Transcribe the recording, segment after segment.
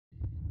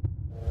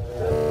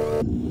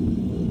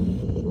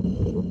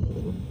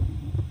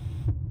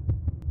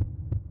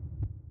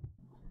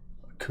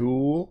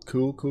Cool.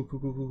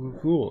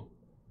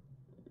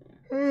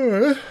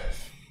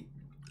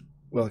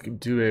 Welcome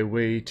to a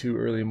way too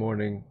early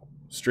morning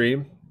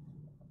stream.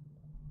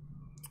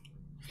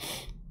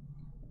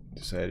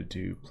 Decided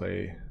to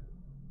play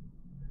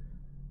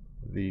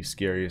the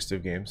scariest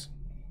of games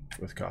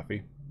with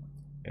coffee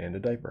and a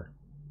diaper.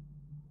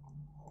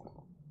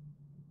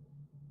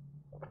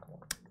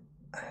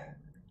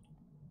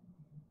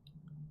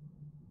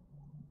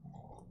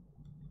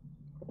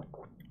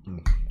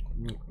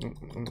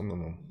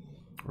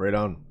 Right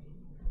on.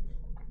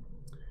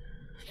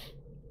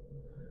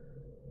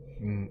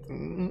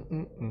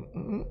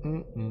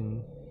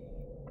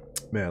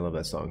 Man, I love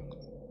that song.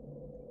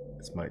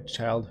 It's my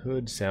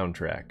childhood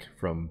soundtrack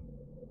from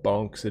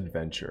Bonk's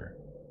Adventure.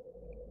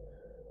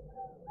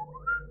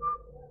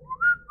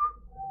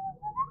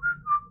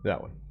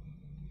 That one.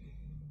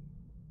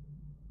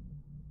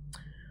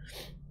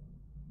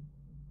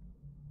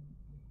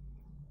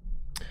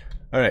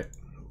 All right.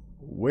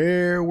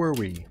 Where were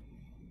we?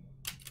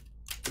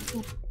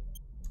 I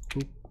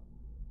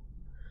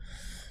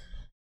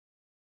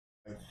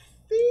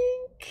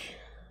think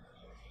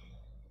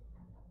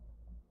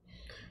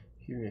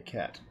hearing a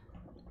cat.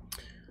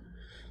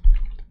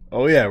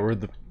 Oh yeah, we're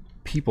the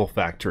people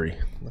factory.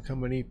 Look how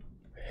many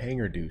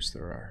hanger deuce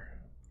there are.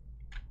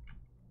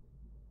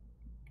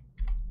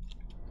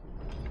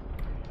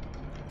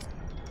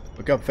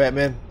 Look up, fat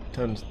man.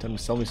 Time to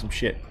sell me some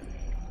shit.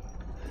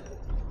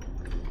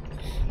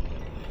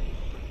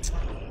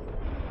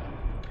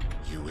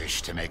 You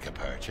wish to make a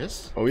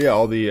purchase? Oh yeah,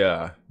 all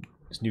the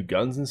new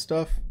guns and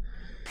stuff.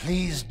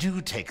 Please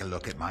do take a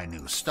look at my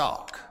new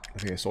stock. I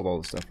think I sold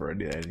all the stuff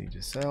already that I need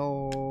to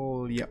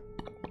sell. Yep.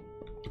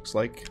 Looks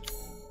like.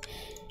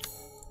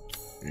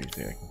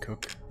 Anything I can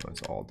cook? Oh,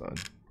 it's all done.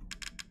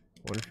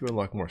 What if you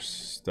unlock more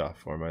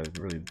stuff, or am I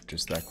really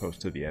just that close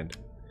to the end?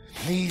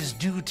 Please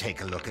do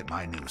take a look at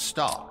my new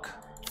stock.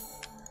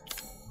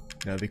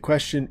 Now the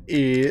question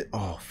is...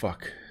 Oh,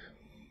 fuck.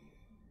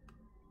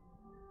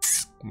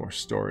 More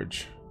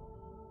storage.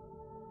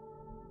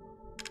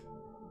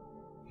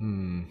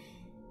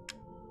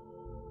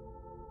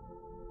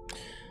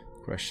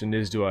 Question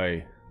is, do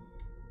I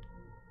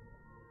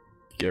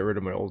get rid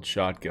of my old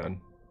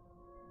shotgun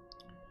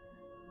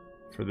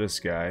for this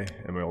guy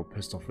and my old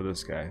pistol for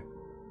this guy?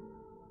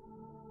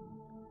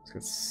 It's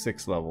got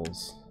 6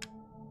 levels.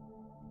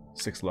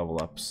 6 level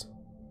ups.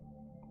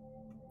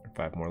 Or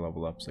 5 more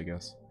level ups, I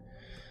guess.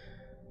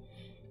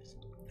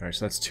 Alright,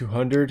 so that's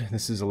 200.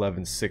 This is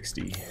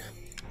 1160.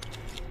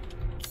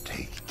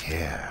 Take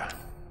care.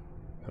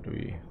 How do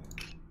we...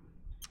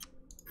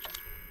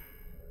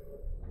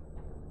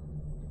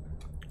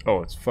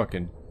 Oh, it's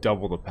fucking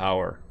double the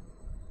power.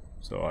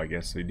 So I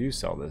guess we do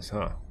sell this,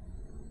 huh?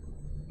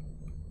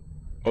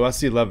 Oh,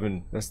 that's the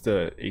 11. That's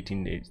the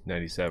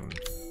 1897.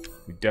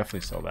 We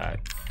definitely sell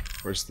that.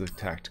 Where's the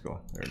tactical?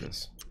 There it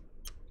is.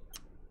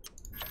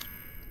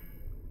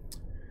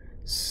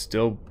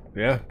 Still,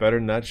 yeah, better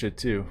than that shit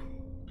too.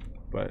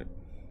 But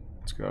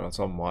let's go. It's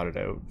all modded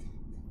out.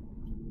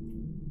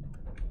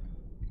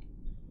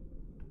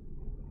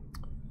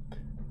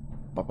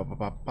 Bop, bop, bop,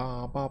 bop,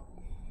 bop, bop.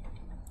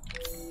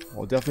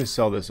 I'll definitely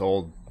sell this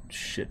old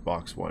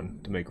shitbox one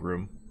to make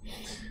room.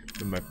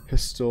 And my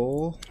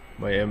pistol,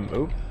 my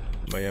M911,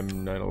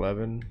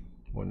 1911,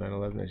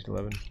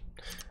 1911.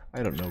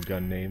 I don't know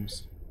gun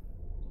names.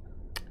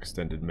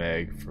 Extended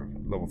mag for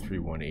level 3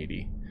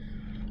 180.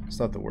 It's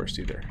not the worst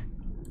either.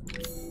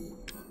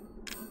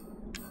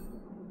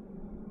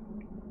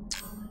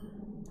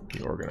 Let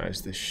me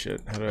organize this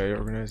shit. How do I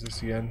organize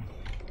this again?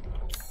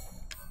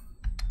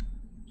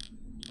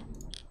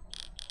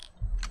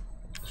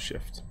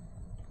 Shift.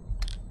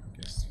 I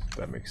guess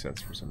that makes sense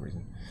for some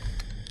reason.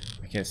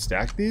 I can't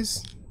stack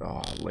these?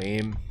 Oh,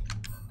 lame.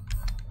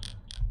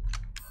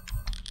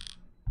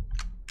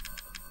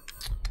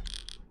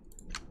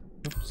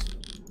 Oops.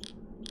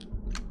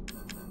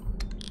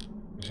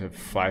 I just have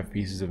 5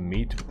 pieces of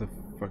meat. What the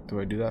fuck do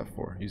I do that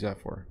for? Use that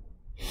for?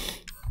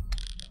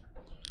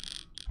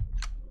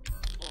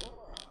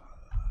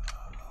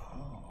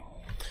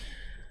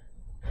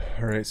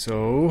 Alright,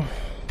 so...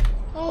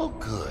 Oh,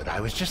 good. I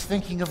was just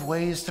thinking of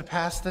ways to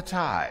pass the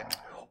time.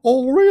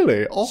 Oh,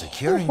 really? Oh,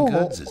 Securing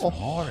goods is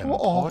more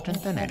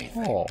important than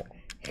anything.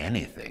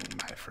 Anything,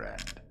 my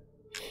friend.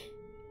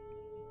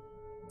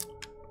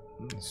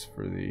 This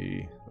for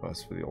the... Oh,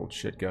 that's for the old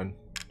shit gun.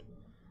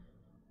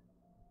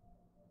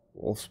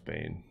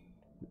 Wolfsbane.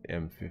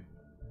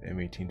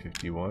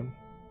 M1851.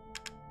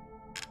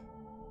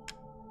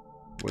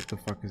 What the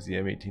fuck is the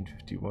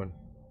M1851?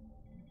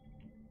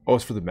 Oh,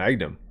 it's for the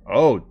Magnum.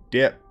 Oh,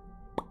 dip.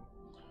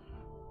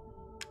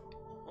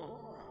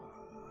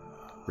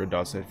 Red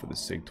dot sight for the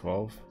SIG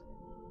 12.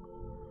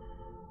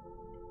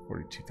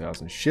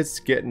 42,000. Shit's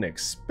getting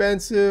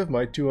expensive.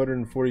 My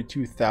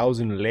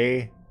 242,000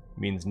 lei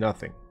means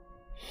nothing.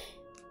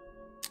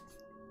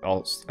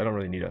 I don't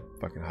really need a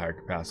fucking higher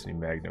capacity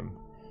Magnum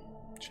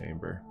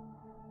chamber.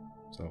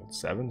 So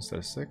 7 instead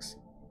of 6.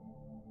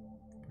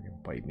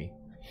 bite me.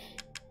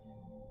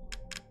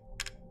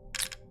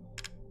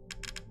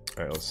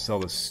 Alright, let's sell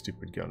this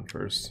stupid gun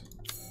first.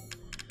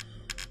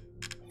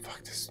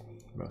 Fuck this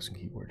mouse and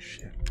keyboard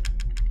shit.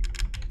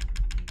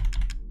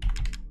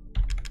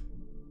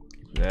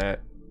 Keep that.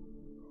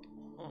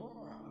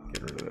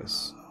 Get rid of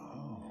this.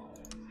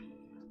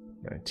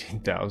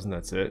 19,000,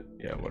 that's it?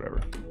 Yeah,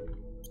 whatever.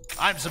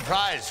 I'm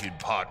surprised you'd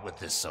part with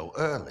this so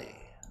early.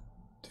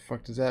 What the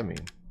fuck does that mean?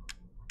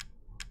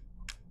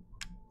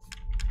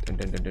 Dun,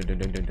 dun, dun, dun, dun,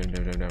 dun, dun,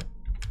 dun, dun, dun.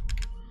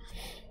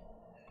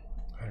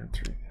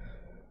 103.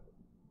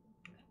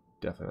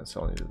 Definitely not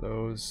selling either of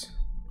those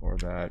or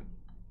that.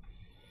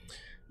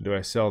 Do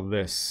I sell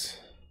this?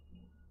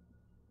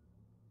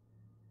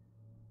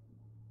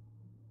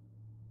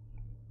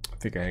 I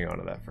think I hang on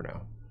to that for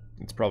now.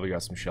 It's probably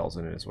got some shells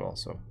in it as well,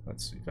 so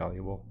that's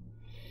valuable.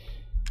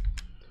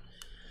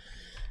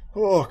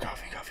 Oh,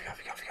 coffee.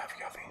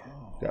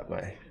 Got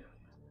my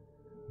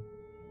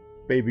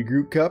baby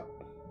Groot cup.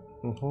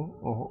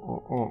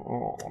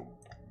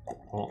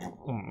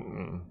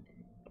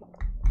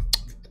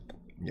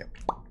 Yep.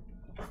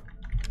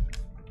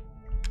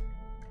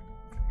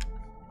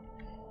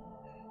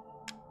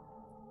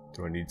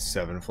 Do I need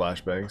 7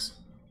 flashbangs?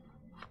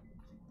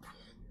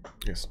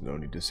 Guess no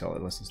need to sell it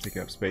unless it's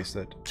taking up space.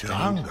 That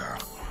Hunger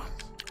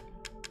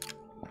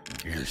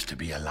used to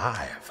be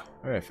alive.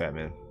 Alright, fat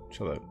man.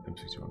 Chill out.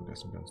 M61 got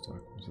some gun stock.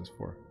 What's this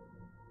for?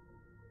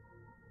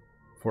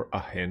 For a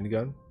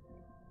handgun?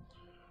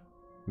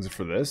 Is it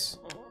for this?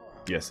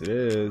 Yes, it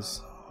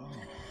is.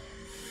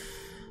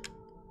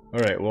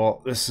 Alright,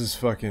 well, this is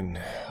fucking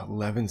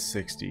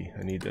 1160.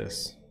 I need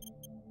this.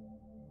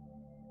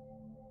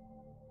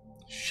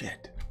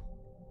 Shit.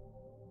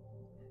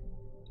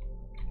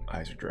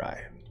 Eyes are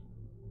dry.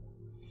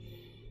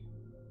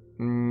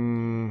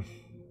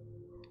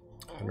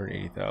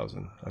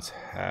 180,000. That's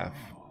half.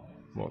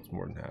 Well, it's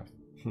more than half.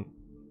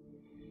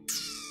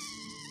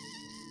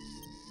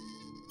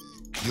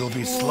 You'll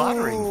be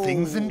slaughtering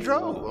things in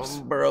droves.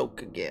 I'm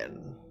broke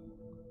again.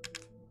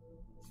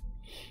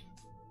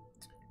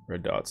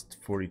 Red dots,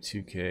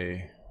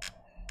 42k.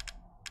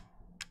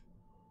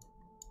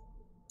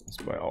 Let's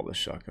buy all the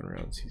shotgun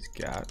rounds he's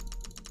got.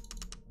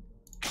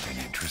 An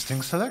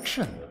interesting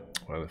selection.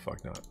 Why the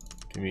fuck not?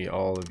 Give me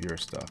all of your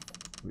stuff,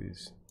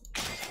 please.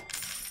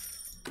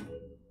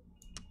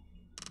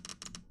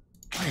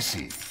 I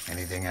see.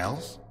 Anything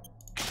else?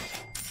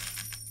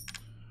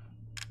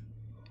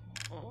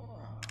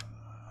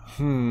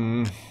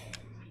 The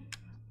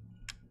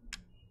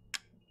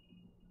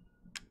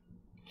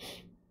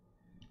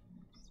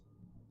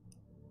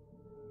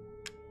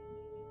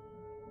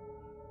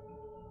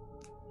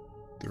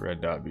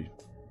red dot would be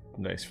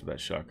nice for that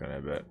shotgun, I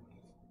bet.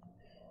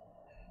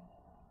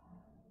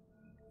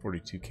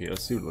 42k.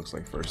 Let's see what it looks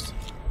like first.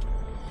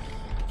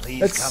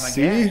 Please Let's come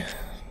see. again.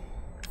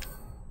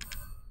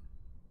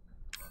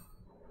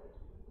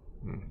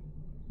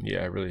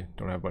 Yeah, I really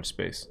don't have much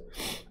space.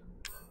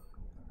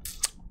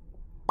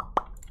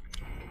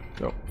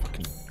 No,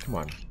 fucking, come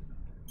on.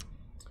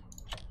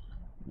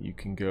 You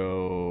can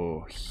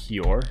go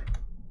here.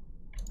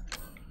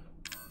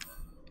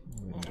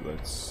 And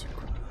let's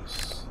equip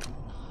this.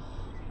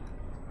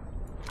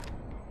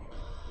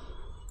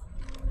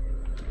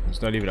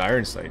 There's not even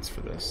iron sights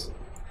for this.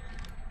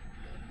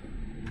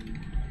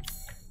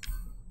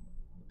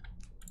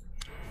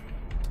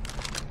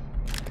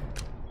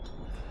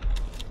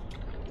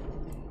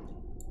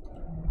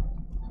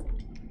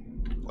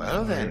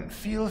 Well then,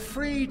 feel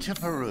free to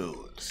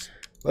peruse.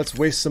 Let's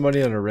waste some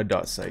money on a red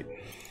dot sight.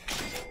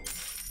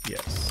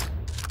 Yes.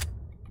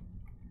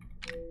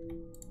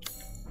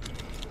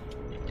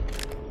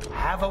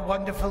 Have a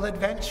wonderful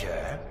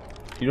adventure.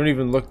 You don't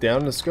even look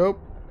down the scope?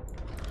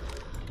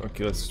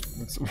 Okay, let's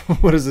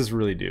what does this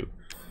really do?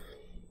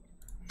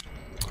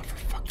 Oh, for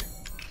fuck.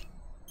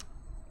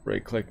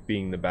 Right click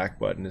being the back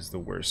button is the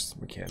worst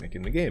mechanic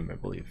in the game, I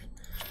believe.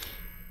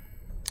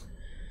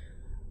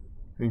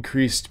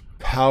 Increased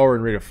power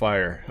and rate of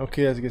fire.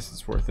 Okay, I guess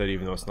it's worth it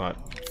even though it's not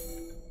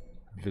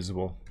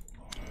visible.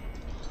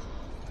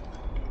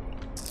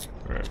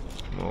 Alright,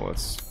 well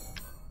let's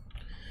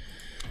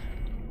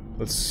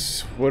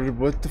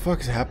what the fuck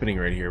is happening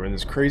right here? We're in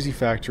this crazy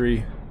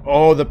factory.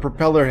 Oh, the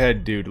propeller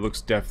head dude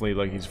looks definitely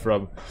like he's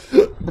from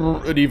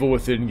an Evil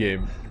Within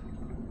game.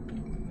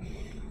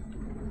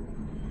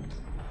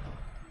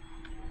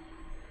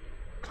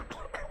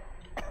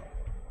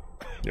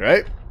 You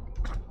right?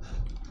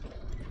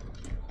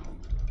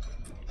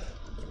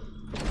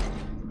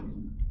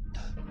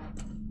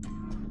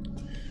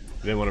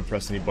 I didn't want to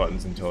press any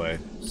buttons until I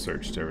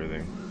searched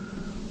everything.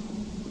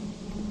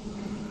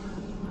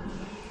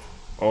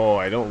 Oh,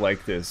 I don't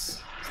like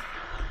this.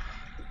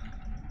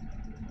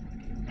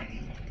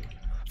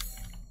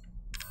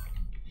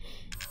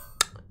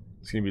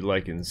 It's gonna be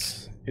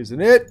lichens,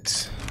 isn't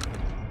it?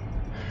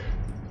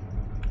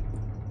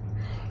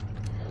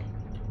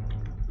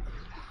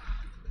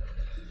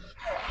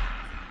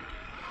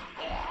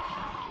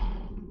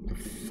 The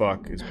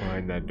fuck is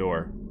behind that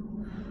door?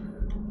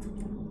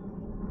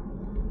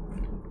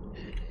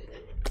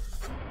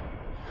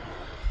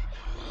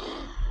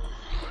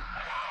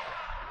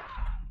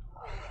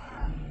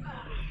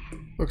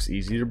 Looks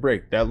easy to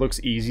break. That looks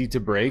easy to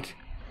break.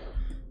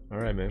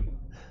 Alright, man.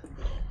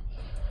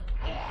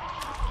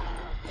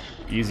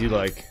 Easy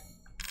like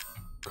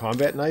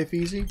combat knife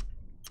easy?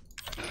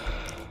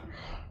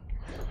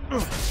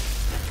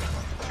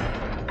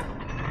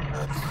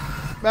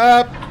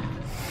 Bap!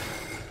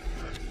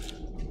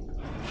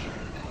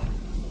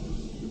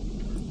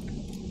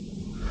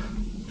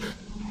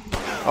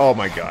 Oh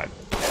my god.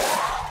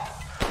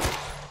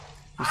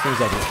 These things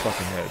have their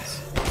fucking heads.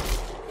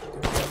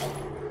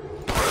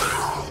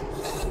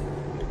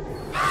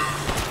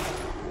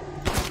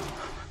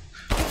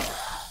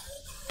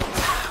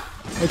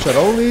 Headshot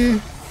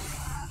only.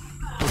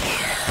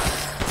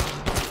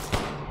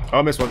 Oh,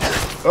 I missed one.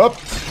 Up.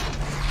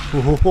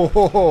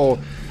 Oh.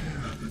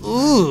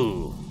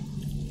 Ooh.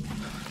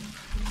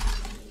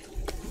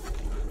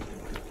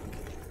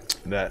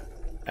 That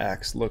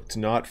axe looked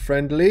not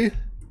friendly.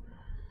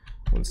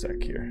 One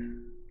sec here.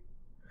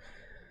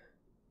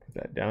 Put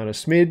that down a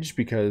smidge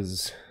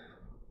because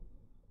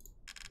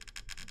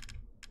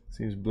it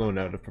seems blown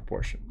out of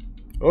proportion.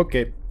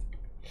 Okay.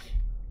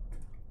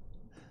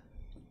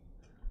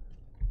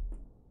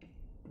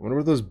 I wonder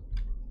what those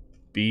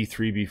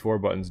B3, B4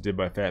 buttons did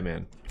by Fat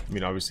Man. I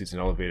mean, obviously it's an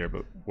elevator,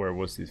 but where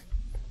was the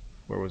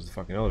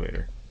fucking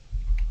elevator?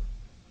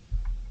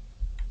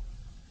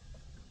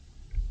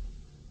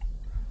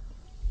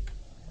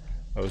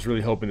 I was really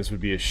hoping this would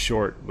be a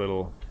short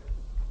little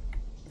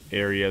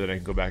area that I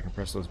can go back and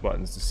press those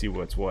buttons to see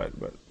what's what,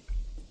 but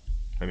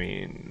I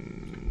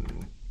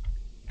mean,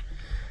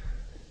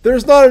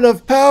 there's not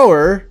enough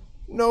power.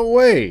 No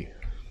way.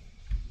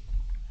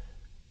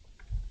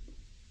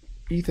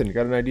 Ethan,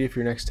 got an idea for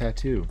your next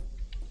tattoo.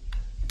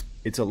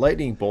 It's a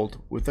lightning bolt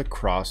with a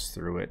cross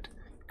through it,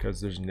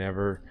 because there's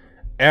never,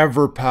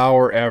 ever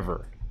power,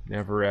 ever.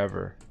 Never,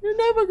 ever. You're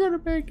never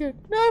gonna make it.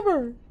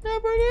 Never,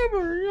 never,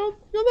 never. You'll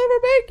never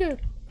make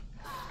it.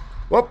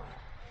 Whoop.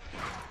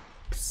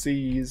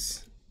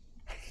 Seize.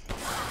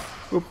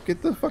 Whoop,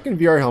 get the fucking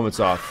VR helmets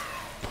off.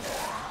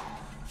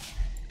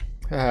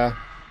 Haha.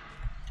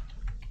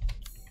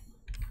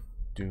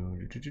 Do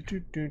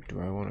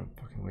I want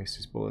to fucking waste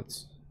these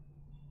bullets?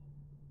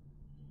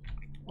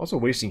 Also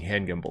wasting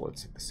handgun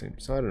bullets at the same time.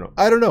 So I don't know.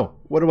 I don't know.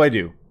 What do I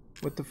do?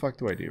 What the fuck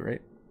do I do,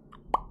 right?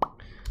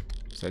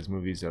 Besides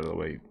move these out of the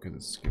way because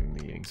it's giving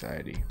me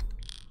anxiety.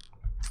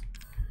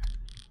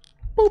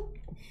 Boop.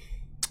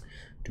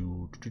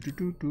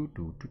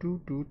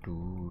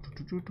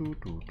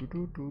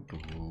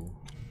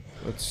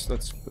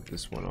 Let's put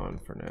this one on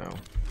for now.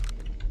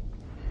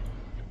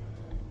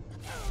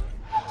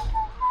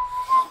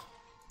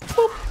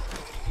 Boop.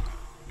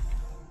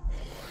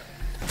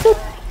 Boop.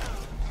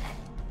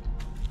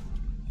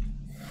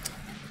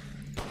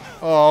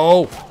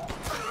 Oh.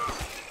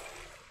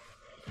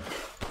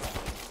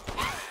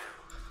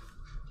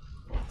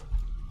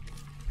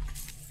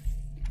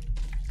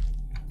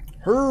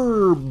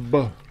 Herb.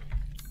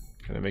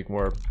 Can I make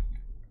more?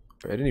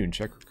 I didn't even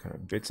check what kind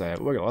of bits I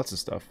have. Oh, I got lots of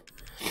stuff.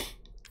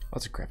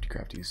 Lots of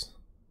crafties.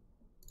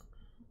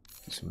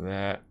 Do some of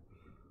that.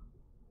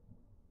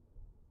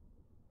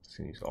 Just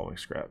gonna use all my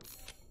scrap.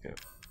 Yeah.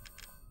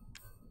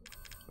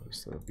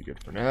 So that'll be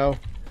good for now.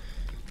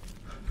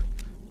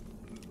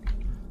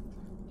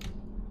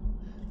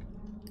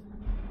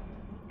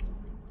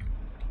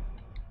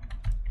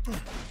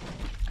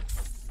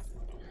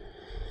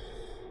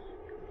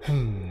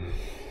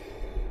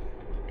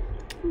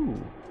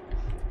 Ooh.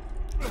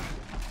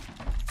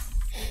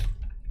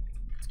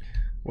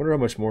 Wonder how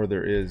much more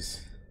there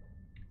is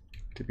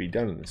to be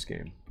done in this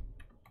game.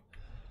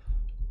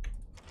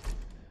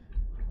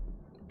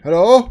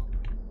 Hello?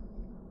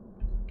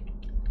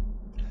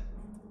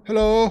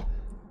 Hello?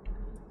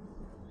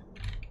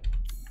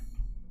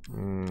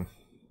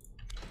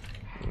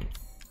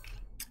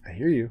 I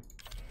hear you.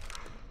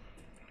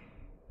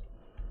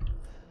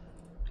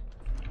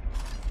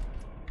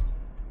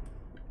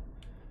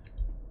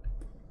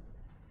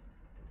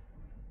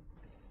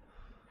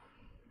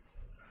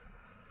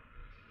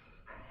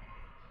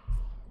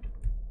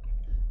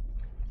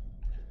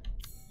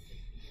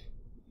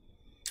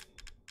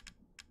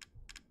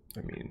 I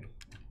mean,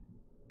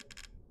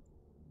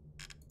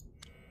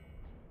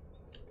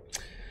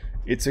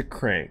 it's a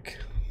crank.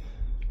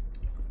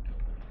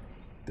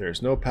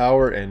 There's no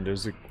power and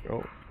there's a...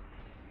 Oh.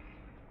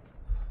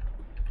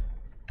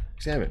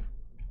 Examine.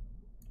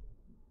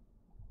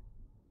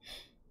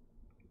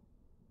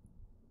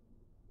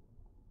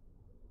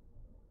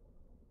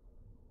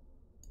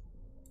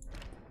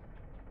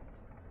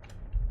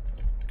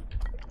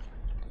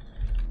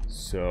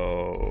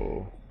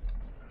 So...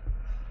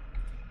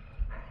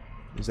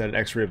 Is that an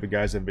x-ray of the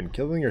guys I've been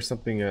killing or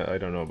something I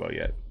don't know about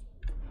yet?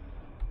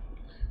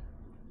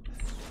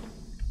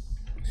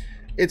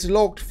 It's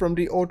locked from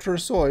the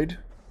ultrasoid.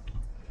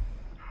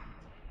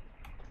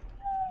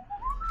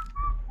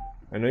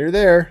 I know you're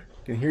there.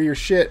 I can hear your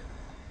shit.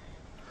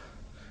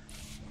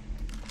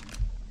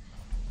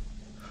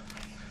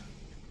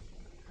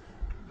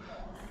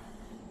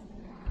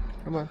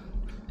 Come on.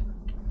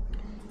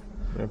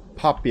 I'm gonna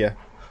pop ya.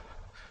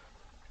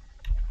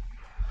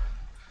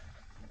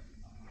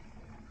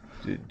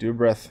 Do a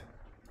breath.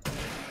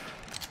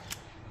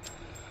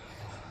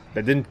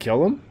 That didn't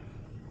kill him?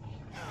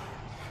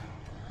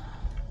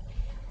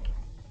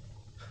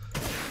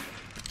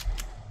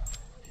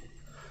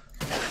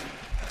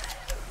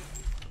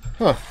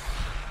 Huh.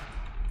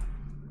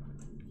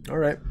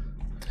 Alright.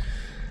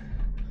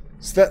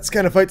 So that's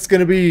kind of fight's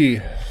gonna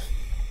be.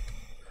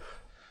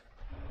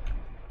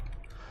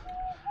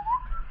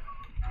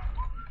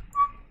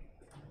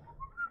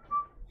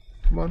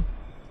 Come on.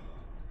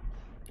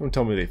 Don't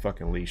tell me they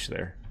fucking leash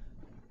there.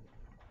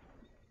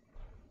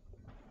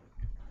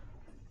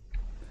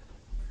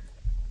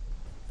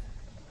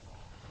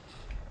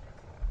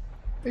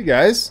 Hey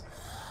guys.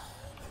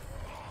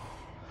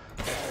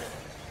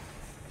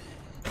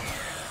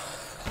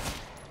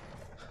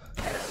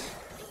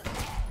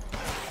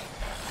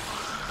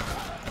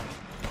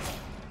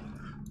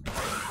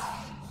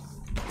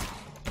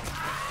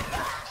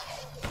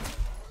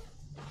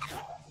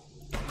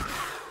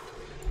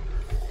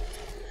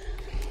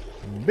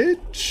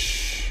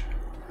 Bitch.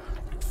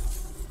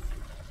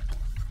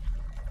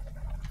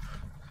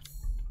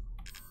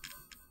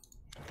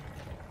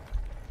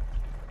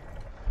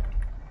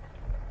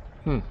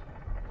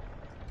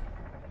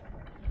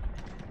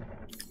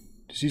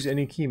 Just use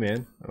any key,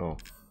 man. Oh,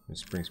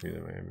 this brings me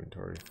to my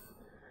inventory.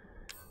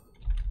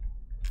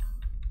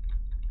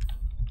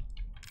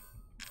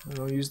 I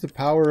don't know, use the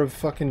power of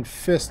fucking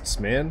fists,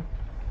 man.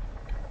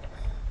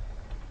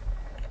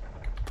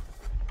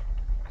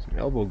 Some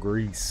elbow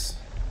grease.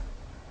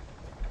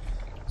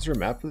 Is there a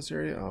map for this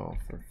area? Oh,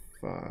 for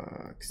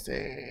fuck's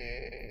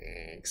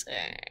sakes.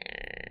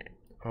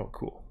 Oh,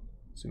 cool.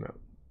 Zoom out.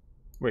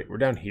 Wait, we're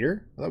down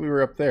here? I thought we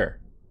were up there.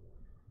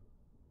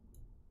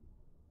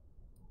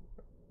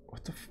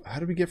 What the how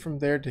did we get from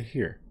there to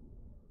here?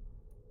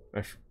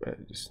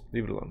 Just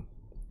leave it alone.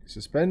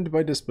 Suspend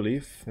my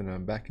disbelief, and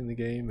I'm back in the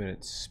game, and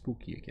it's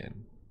spooky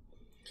again.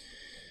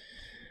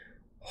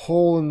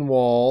 Hole in the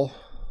wall.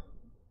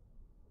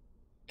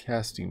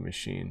 Casting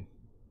machine.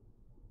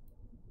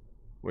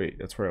 Wait,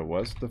 that's where I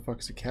was? What the fuck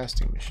is a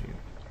casting machine?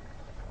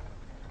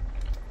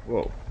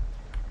 Whoa.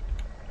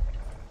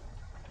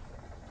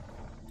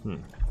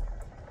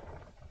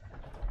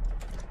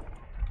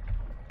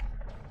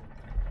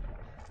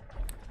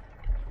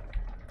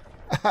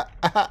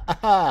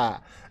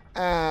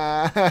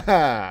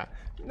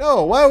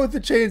 No, why with the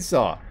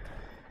chainsaw?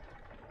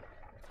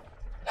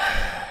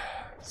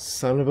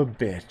 Son of a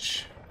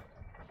bitch.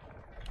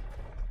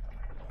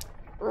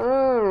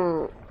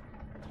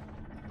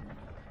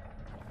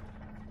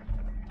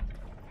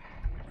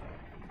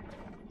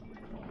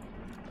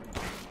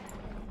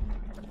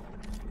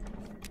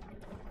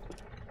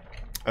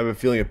 I have a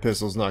feeling a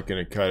pistol's not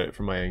going to cut it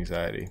for my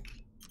anxiety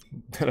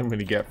that I'm going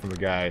to get from a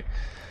guy.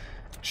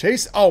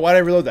 Chase? Oh, why'd I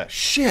reload that?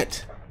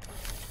 Shit!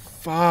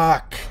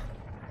 Fuck.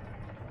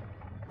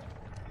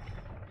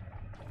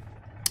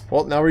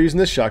 Well, now we're using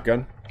this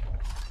shotgun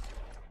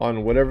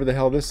on whatever the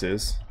hell this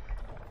is.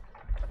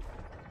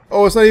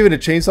 Oh, it's not even a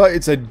chainsaw,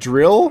 it's a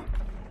drill?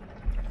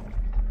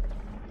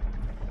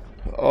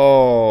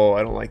 Oh,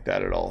 I don't like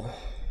that at all.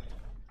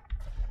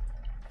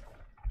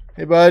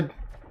 Hey, bud.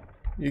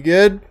 You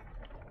good?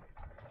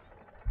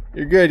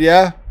 You're good,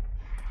 yeah?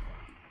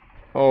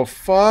 Oh,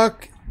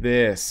 fuck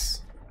this.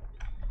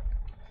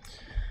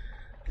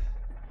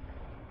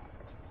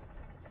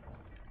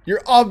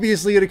 You're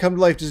obviously gonna come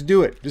to life. Just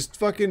do it. Just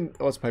fucking...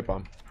 Oh, it's a pipe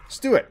bomb.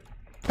 Just do it.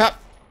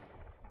 Pap.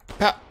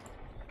 Pap.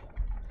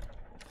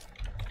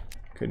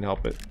 Couldn't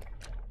help it.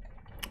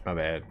 My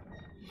bad.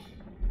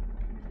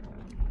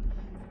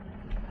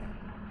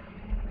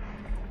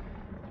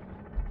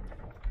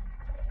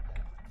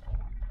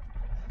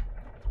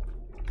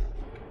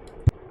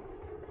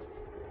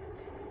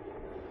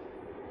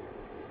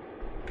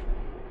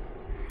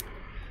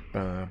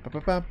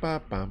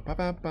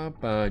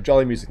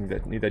 Jolly music.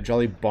 Need that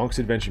jolly bonks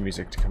adventure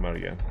music to come out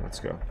again. Let's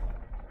go.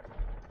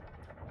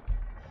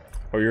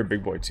 Oh, you're a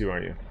big boy too,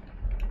 aren't you?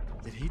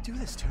 Did he do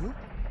this too?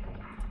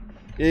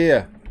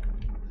 Yeah.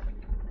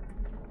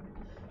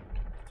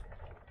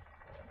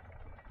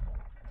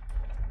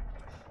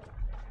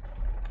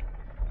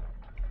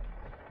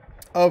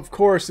 Of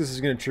course this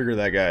is going to trigger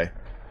that guy.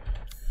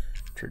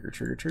 Trigger,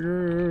 trigger,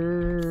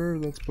 trigger.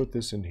 Let's put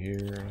this in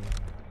here.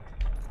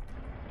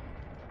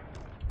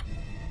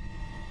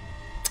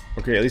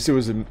 Okay, at least it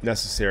was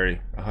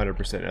necessary.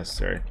 100%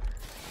 necessary.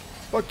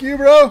 Fuck you,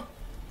 bro!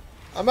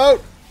 I'm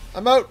out!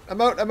 I'm out! I'm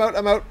out! I'm out!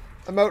 I'm out!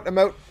 I'm out! I'm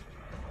out!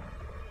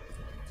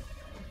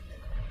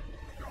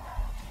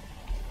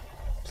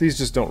 Please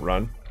just don't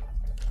run.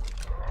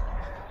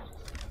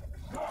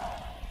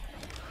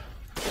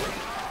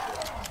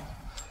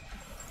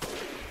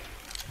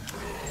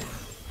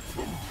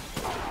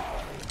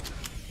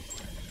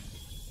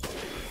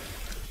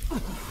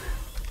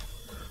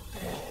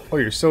 Oh,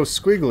 you're so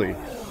squiggly.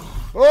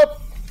 Oh!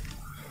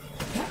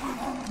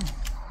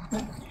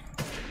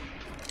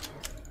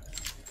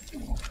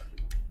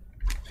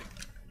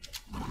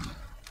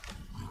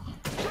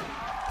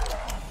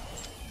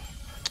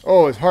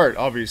 Oh, his heart,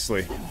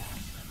 obviously.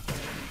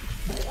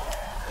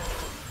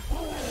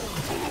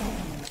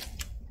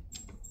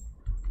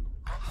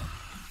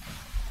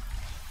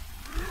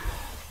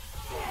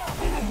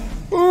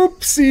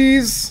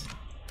 Oopsies!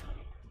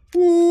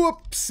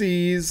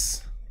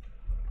 Whoopsies!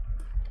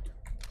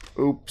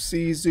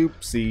 Oopsies,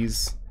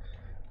 oopsies.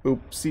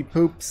 Oopsie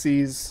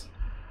poopsies.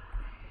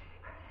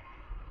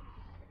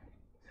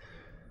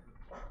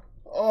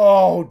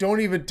 Oh,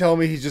 don't even tell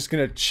me he's just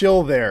gonna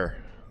chill there.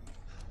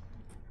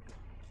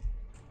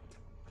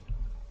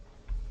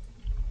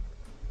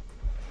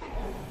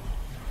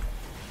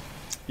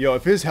 Yo,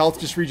 if his health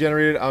just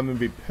regenerated, I'm gonna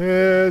be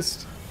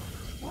pissed.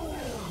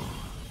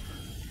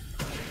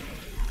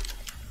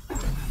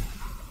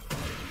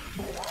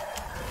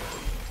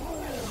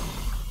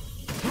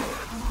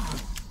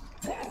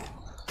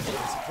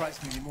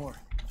 Surprise me anymore.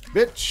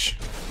 Bitch.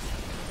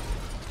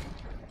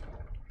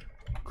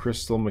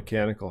 Crystal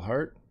mechanical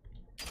heart.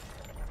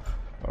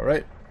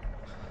 Alright.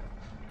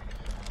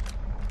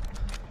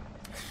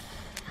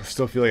 I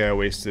still feel like I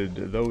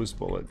wasted those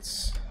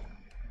bullets.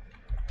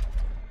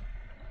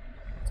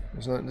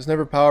 There's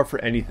never power for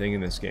anything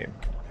in this game.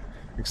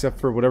 Except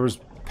for whatever's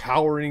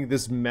powering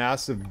this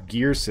massive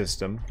gear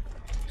system.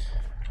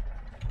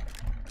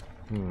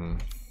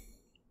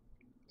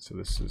 So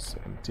this is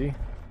empty.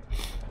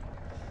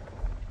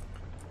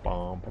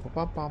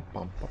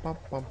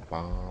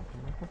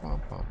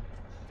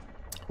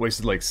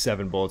 Wasted like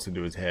 7 bullets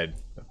into his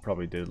head. That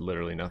probably did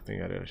literally nothing.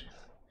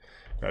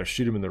 Gotta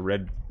shoot him in the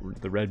red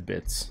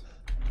bits.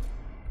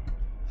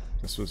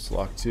 This was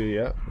locked too,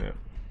 yeah.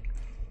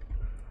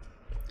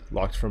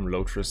 Locked from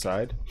Lotra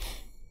side.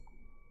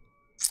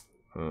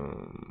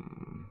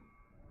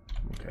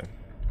 Okay.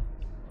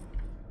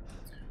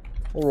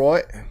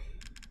 Alright.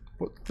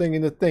 Put the thing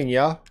in the thing,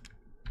 yeah?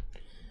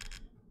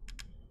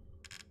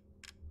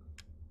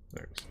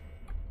 There it is.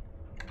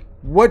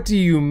 What do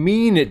you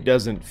mean it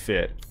doesn't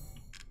fit?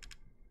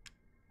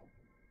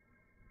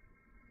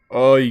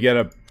 Oh, you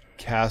gotta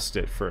cast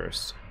it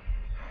first.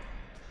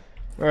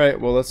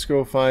 Alright, well, let's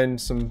go find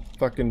some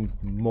fucking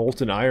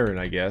molten iron,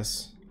 I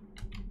guess.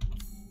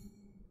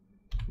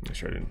 Make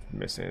sure I didn't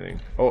miss anything.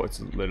 Oh, it's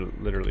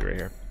literally right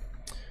here.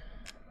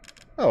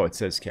 Oh, it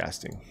says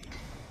casting.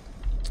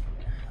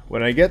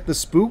 When I get the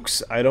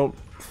spooks, I don't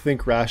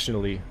think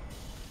rationally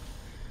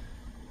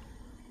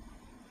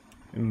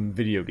in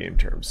video game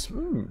terms.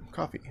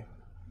 Coffee.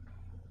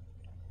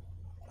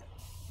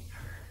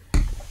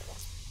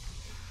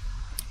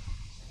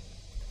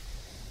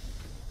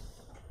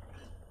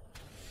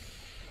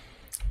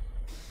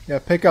 Yeah,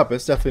 pick up.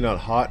 It's definitely not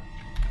hot.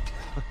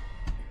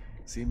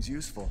 Seems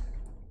useful.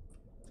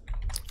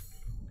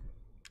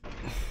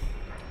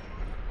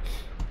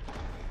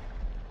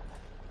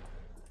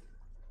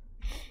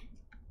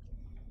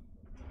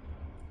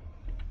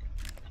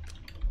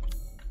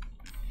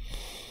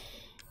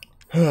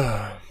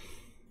 No.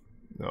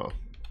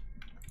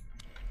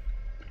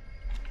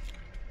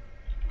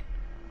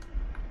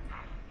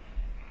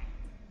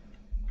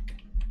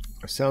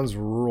 It sounds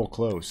real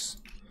close.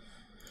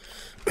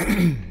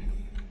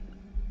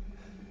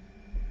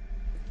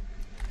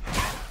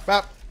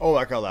 Bap! Oh,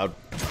 that got loud.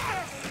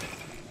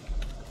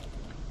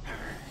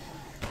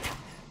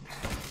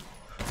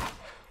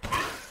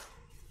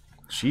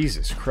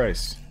 Jesus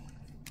Christ.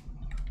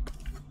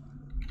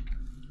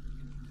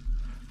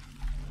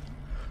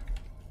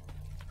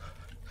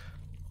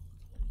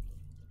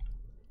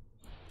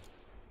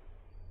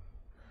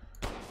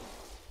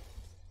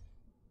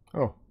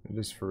 Oh, it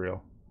is for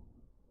real.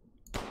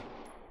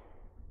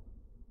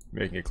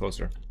 Making it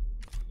closer.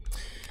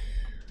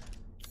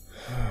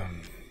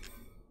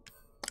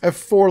 I have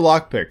 4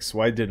 lockpicks.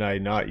 Why did I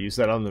not use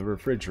that on the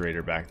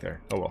refrigerator back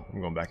there? Oh well,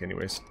 I'm going back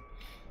anyways.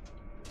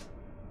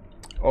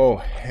 Oh,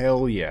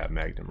 hell yeah,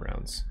 Magnum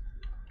rounds.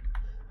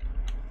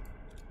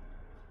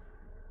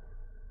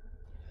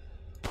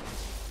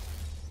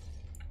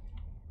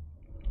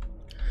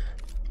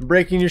 I'm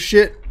breaking your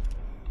shit.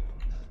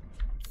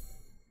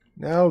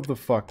 Now the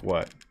fuck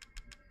what?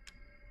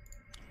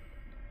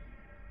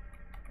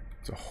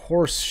 It's a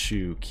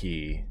horseshoe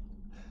key.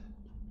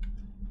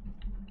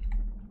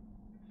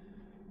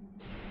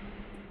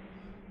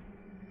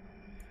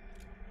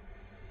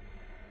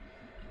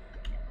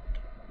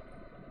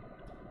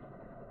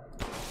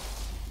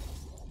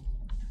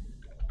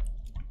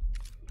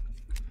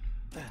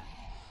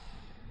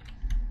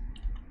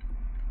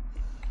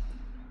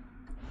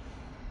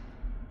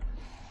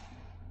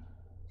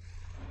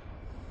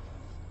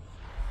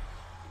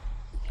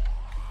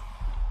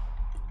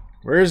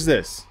 Where is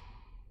this?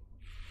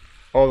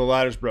 Oh, the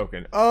ladder's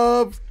broken.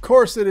 Of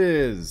course it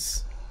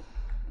is.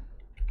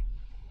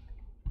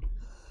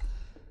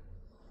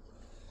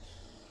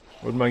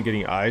 Wouldn't mind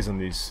getting eyes on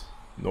these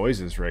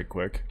noises right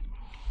quick.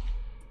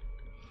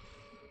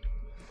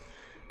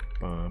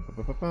 As long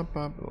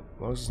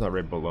as it's not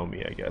right below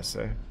me, I guess,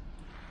 eh?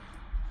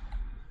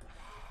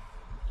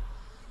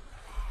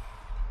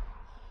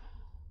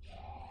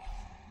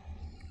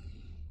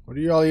 What are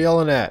y'all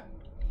yelling at?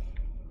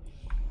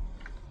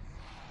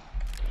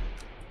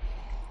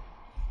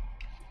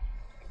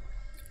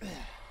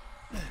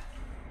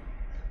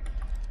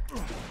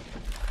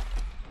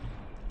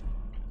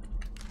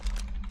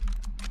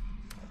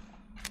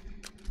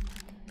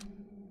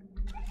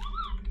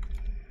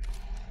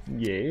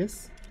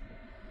 Yes.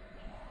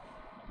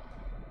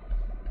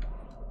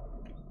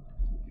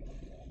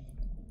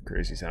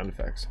 Crazy sound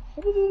effects.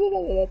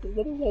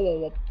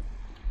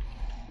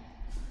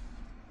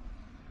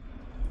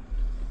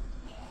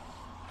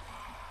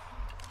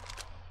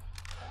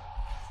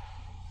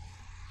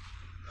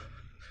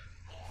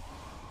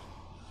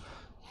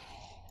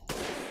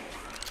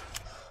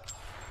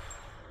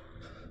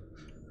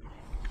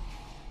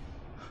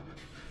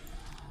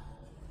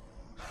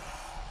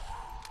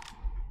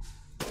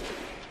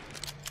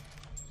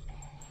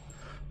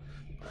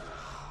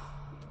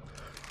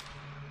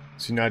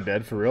 Is he not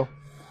dead for real?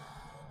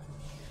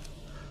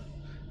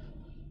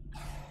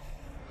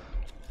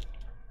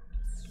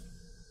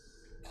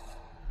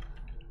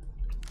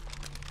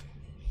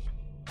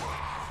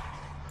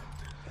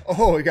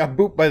 Oh, he got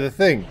booped by the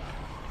thing.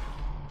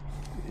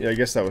 Yeah, I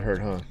guess that would hurt,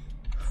 huh?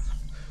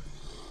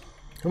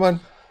 Come on.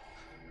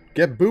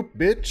 Get booped,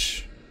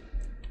 bitch.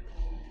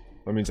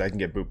 That means I can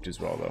get booped as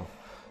well,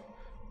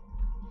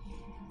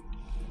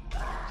 though.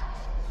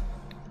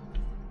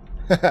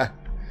 Haha.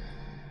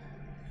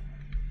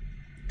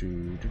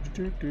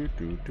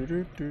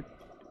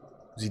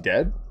 Is he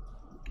dead?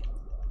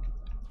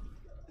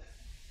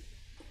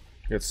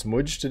 Got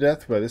smudged to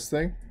death by this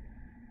thing?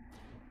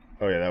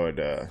 Oh yeah, that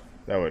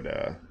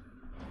would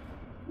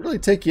really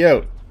take you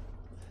out.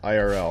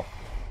 IRL.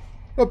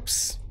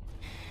 Oops.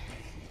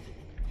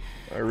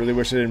 I really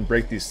wish I didn't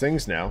break these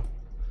things now.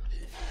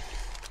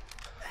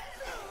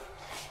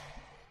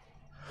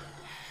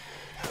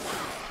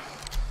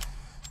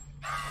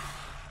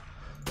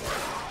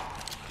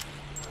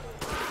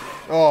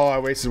 Oh, I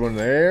wasted one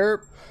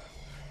there.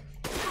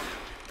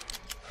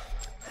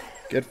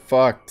 Get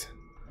fucked.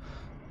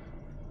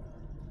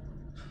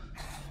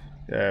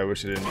 Yeah, I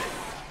wish I didn't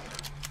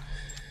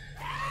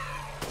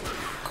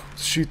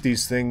shoot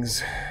these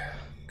things,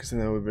 because then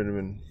that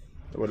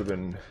would have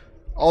been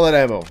all that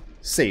ammo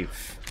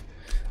safe.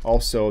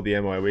 Also, the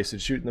ammo I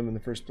wasted shooting them in the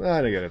first place.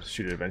 I gotta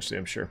shoot it eventually,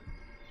 I'm sure.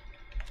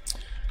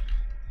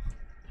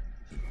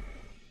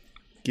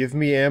 Give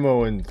me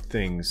ammo and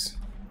things.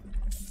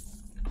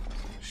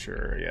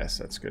 Sure, yes,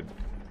 that's good.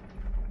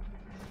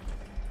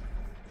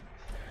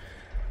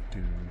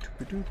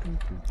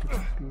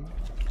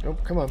 Oh,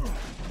 come on.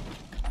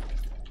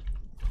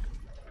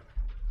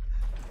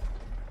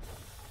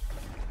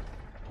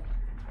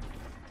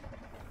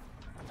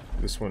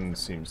 This one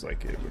seems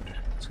like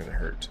it's gonna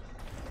hurt.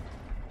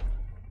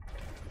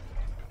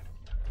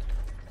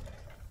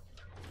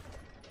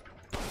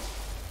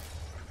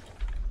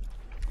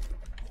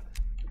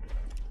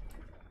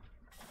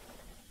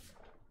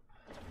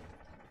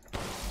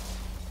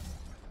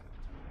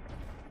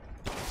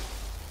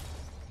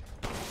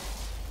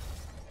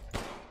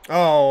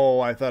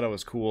 Oh, I thought it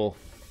was cool.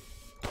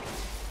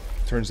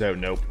 Turns out,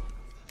 nope.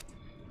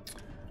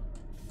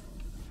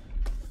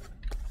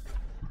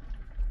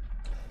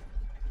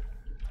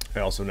 I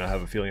also now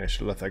have a feeling I should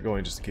have left that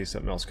going just in case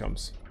something else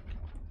comes.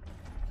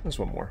 There's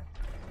one more.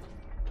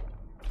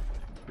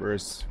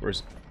 Where's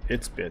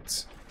its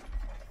bits?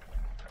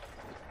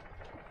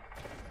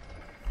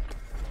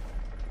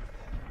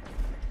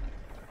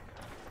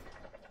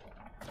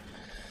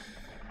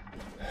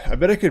 I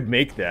bet I could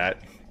make that.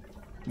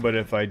 But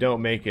if I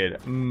don't make it,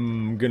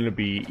 I'm gonna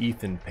be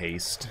Ethan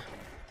paste.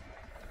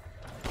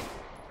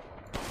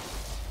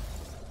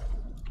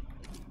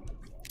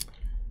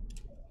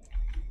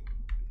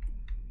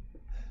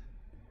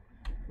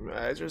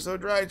 My eyes are so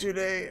dry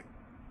today.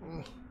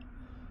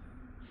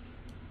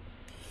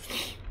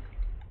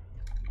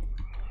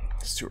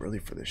 It's too early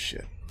for this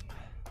shit.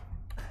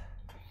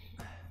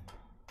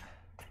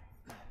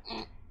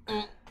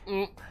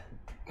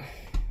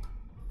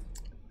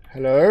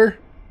 Hello?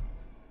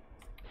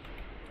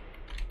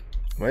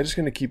 Am I just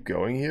gonna keep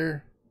going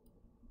here?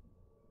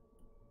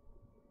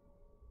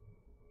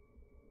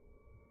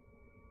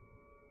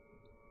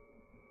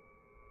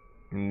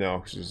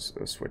 No, there's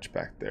a switch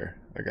back there.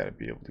 I gotta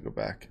be able to go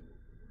back.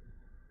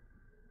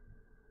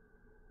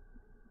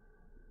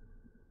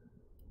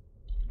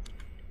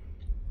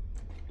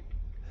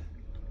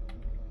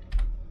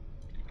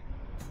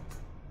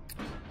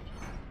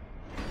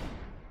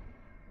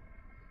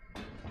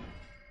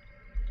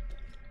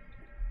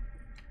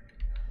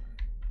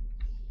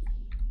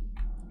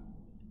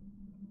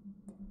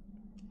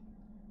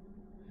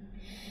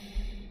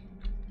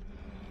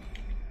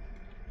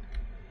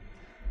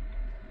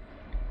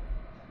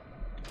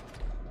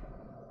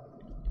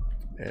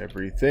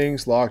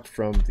 Everything's locked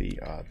from the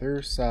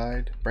other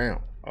side.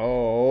 Brown.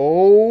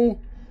 Oh.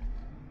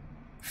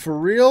 For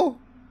real?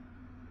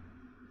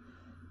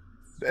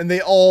 And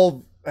they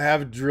all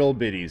have drill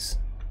bitties.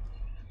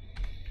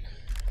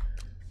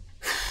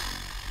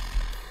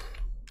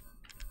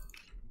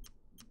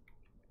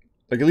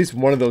 Like, at least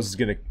one of those is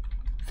gonna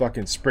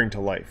fucking spring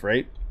to life,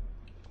 right?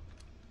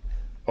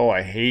 Oh,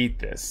 I hate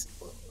this.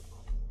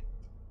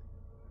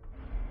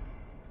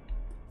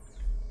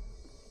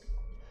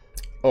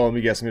 Oh, let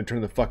me guess, I'm gonna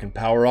turn the fucking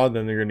power on,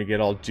 then they're gonna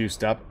get all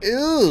juiced up.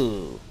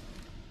 Ew!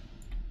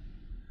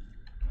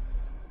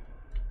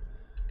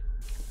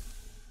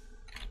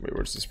 Wait,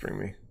 where does this bring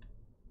me?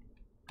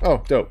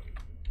 Oh, dope.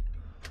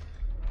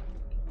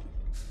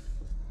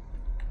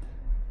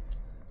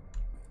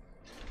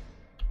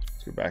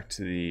 Let's go back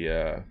to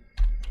the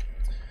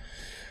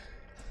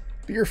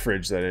beer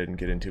fridge that I didn't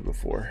get into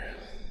before.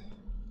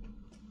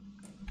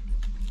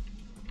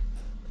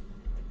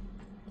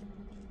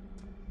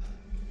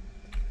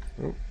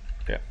 Oh,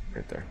 yeah,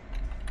 right there.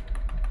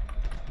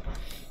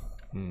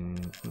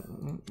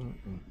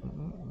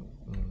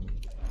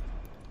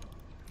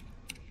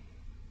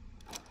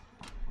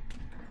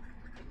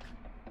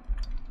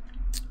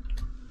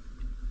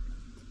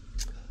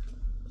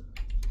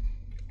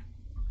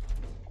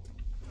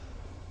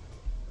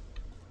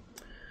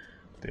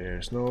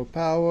 There's no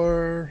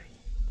power.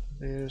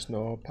 There's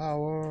no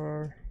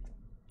power.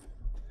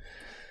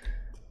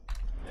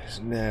 There's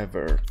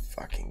never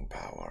fucking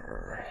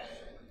power.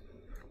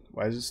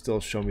 Why does it still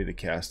show me the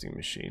casting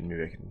machine?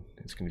 Maybe I can.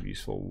 It's going to be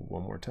useful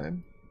one more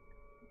time.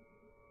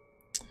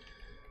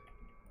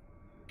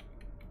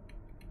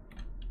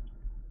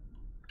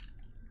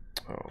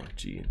 Oh,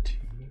 G&T.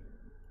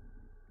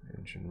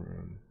 Engine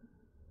room.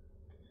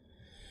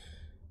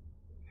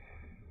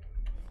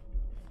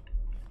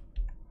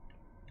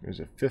 There's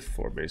a 5th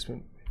floor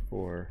basement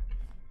for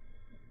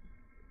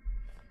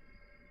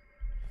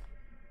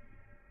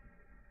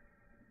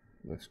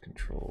lift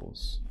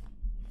controls.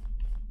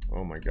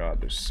 Oh my god,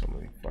 there's so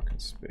many fucking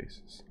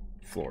spaces.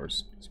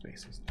 Floors,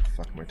 spaces. What the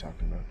fuck am I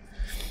talking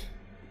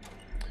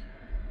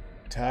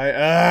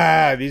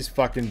about? These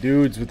fucking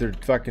dudes with their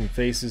fucking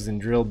faces and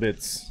drill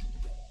bits.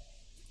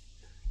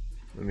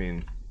 I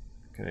mean,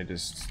 can I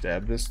just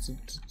stab this to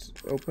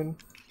open?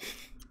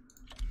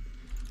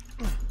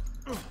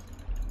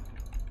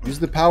 Use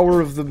the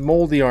power of the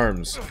moldy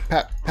arms.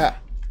 Pat, pat.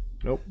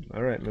 Nope.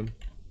 Alright, man.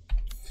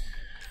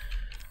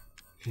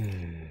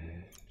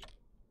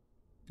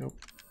 Nope.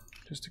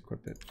 Just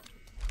equip it.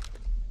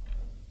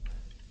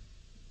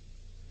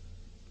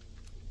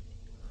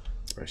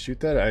 If I shoot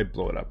that, I'd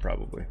blow it up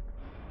probably.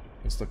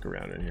 Let's look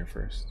around in here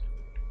first.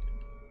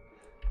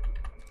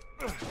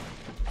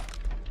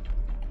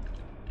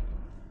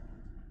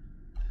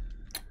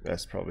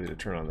 That's probably to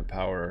turn on the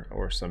power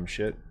or some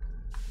shit.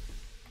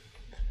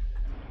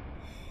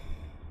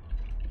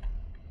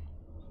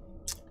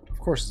 Of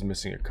course it's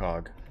missing a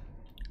cog.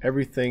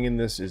 Everything in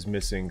this is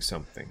missing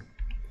something.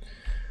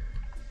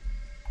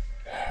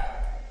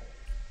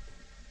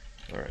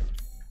 Alright.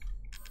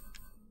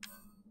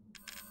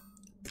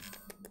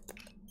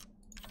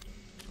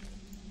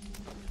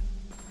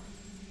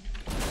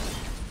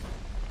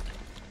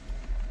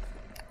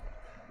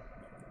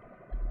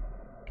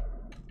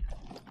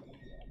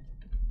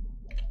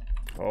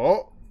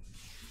 Oh.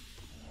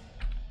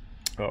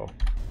 Oh.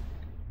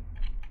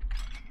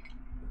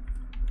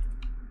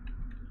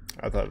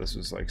 I thought this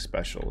was like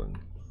special and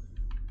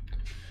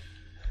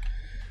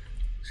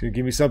it's gonna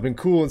give me something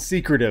cool and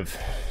secretive.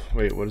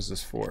 Wait, what is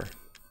this for?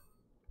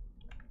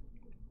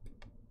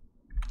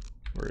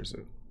 Where is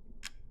it?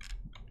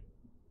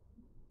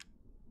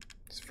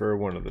 It's for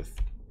one of the...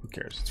 who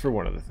cares? It's for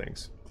one of the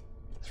things.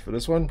 It's for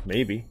this one?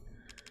 Maybe.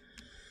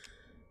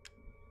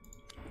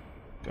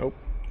 Nope.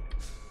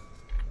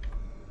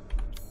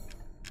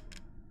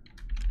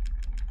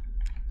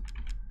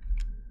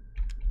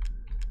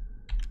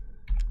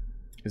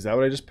 Is that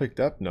what I just picked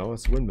up? No,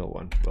 it's the windmill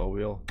one. Well,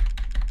 we'll...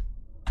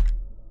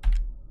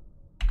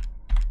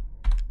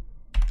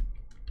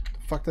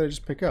 the fuck did I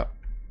just pick up?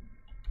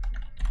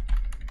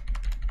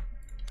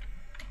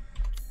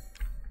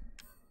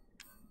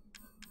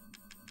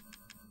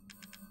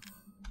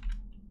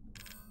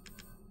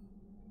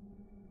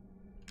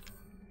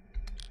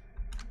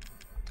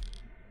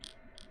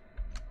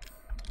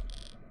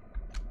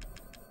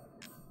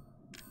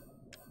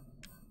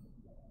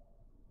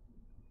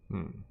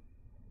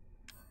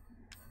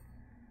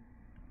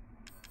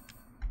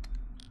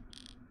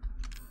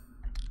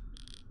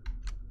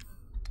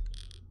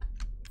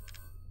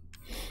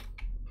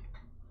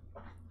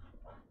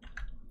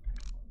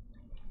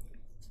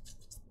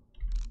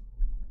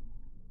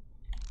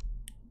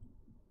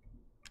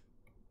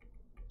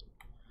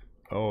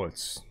 Oh,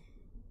 it's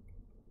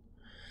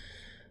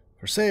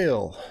for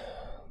sale.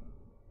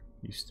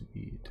 Used to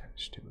be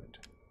attached to it.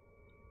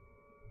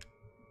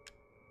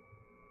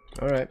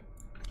 Alright.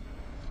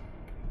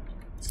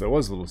 So it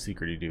was a little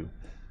secret-y do.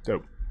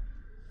 Dope.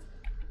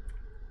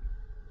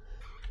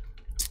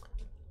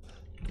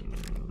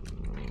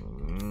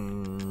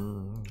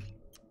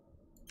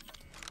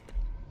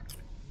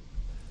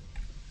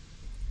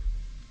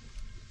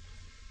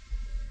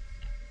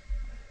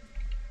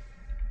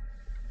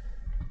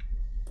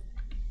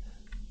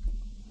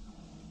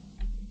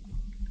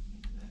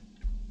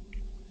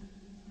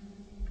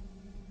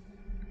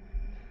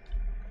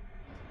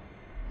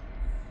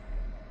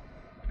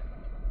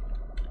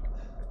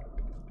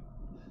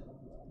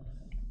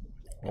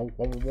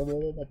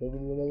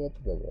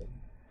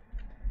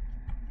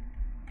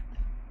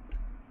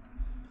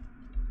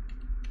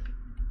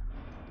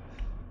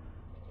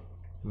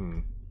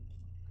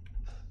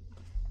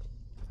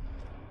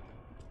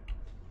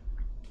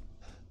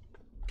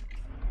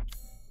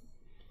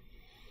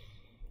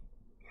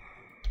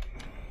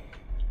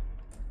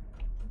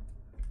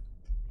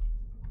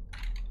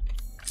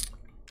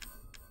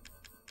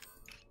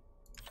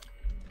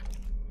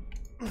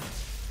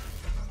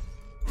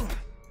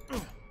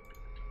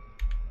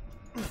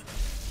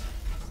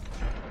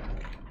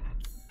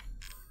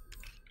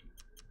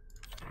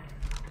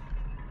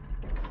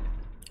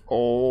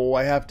 Oh,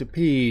 I have to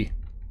pee.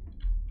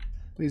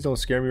 Please don't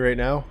scare me right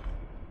now.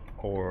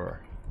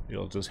 Or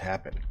it'll just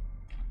happen.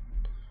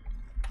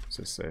 What's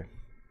this say?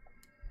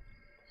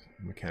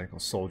 Mechanical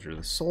soldier.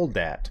 The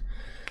soldat.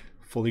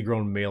 Fully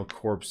grown male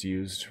corpse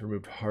used.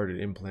 Removed heart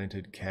and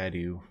implanted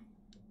cadu.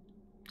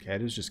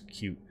 Cadu's just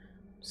cute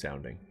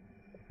sounding.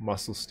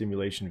 Muscle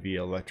stimulation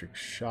via electric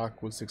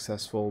shock was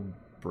successful.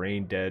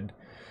 Brain dead.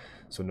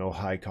 So no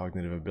high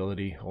cognitive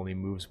ability. Only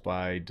moves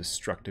by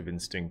destructive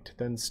instinct.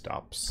 Then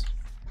stops.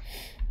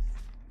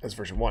 That's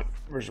version 1.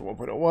 Version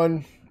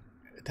 1.01.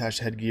 Attached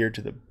headgear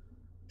to the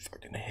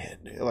fucking head.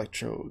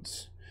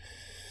 Electrodes.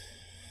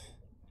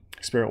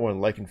 Experiment 1,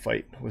 lichen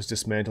fight, was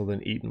dismantled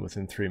and eaten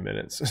within 3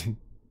 minutes.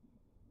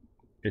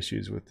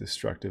 Issues with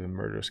destructive and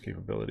murderous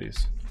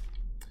capabilities.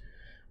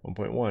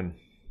 1.1,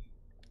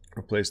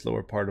 replace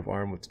lower part of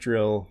arm with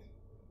drill.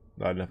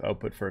 Not enough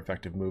output for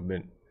effective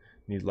movement.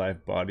 Need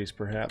live bodies,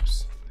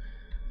 perhaps.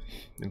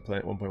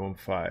 Implant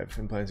 1.15,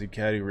 implants a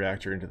cadu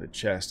reactor into the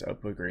chest.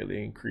 Output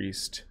greatly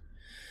increased.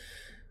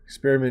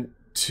 Experiment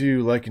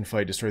 2, lichen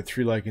fight, destroyed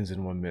 3 lichens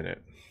in 1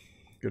 minute.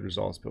 Good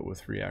results, but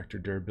with reactor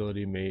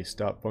durability may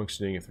stop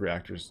functioning if the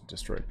reactor is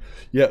destroyed.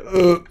 Yeah,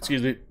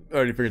 excuse me. I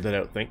already figured that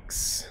out.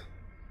 Thanks.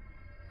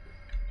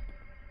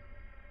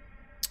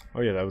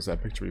 Oh yeah, that was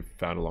that picture we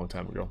found a long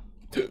time ago.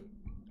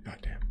 God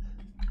damn.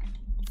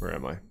 Where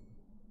am I?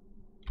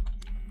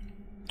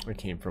 I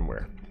came from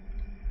where?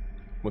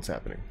 What's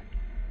happening?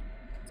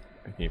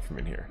 I came from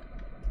in here.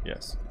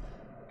 Yes.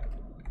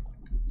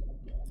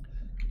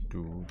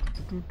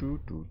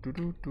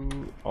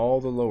 All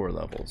the lower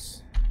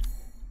levels.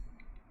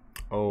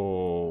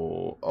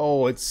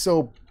 Oh, it's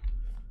so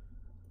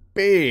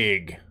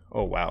big.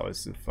 Oh, wow,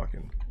 this is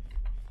fucking...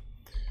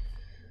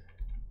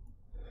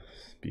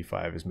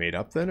 B5 is made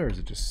up then, or is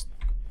it just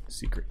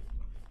secret?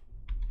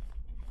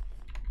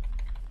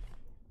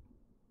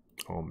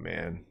 Oh,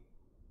 man.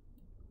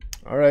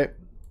 Alright.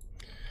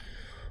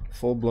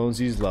 Full-blown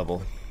Z's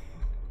level.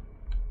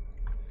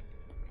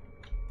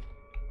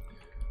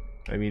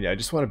 I mean, I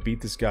just want to beat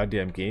this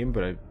goddamn game,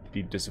 but I'd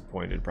be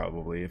disappointed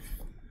probably if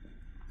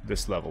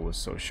this level was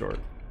so short.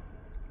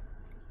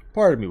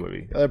 Part of me would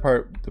be. The other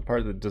part, the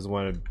part that doesn't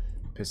want to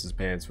piss his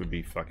pants, would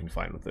be fucking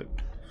fine with it.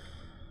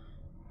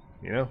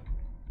 You know?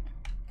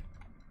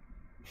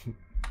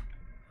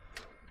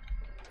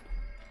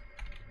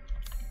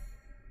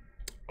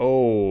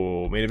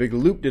 Oh, made a big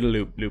loop, did a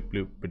loop, loop,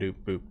 loop, ba-doop,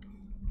 boop.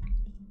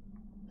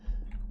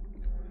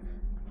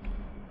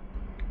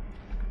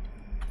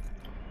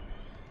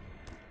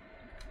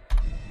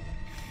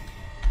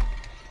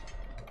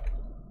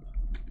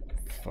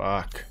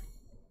 Fuck.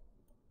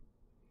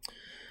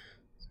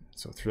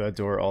 So through that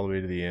door all the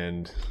way to the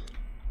end.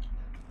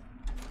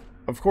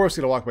 Of course,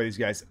 gonna walk by these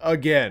guys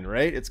again,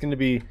 right? It's gonna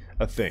be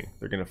a thing.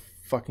 They're gonna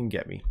fucking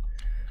get me.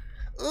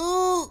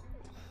 Ooh!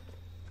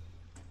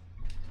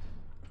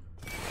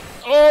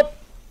 Oh!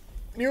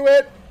 Knew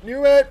it!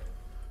 Knew it!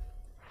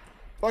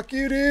 Fuck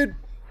you, dude!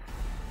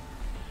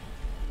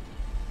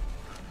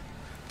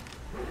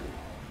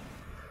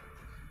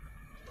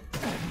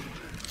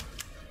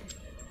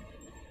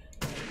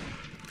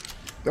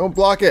 Don't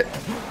block it!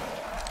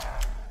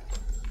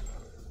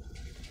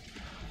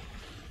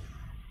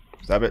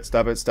 Stop it,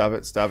 stop it, stop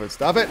it, stop it,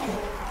 stop it!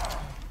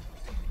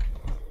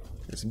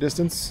 Get some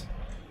distance.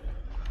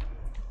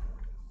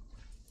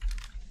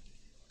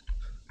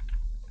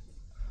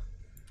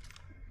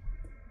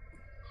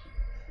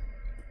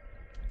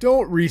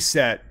 Don't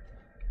reset.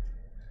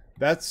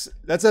 That's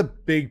a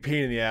big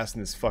pain in the ass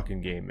in this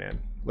fucking game,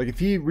 man. Like, if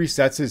he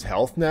resets his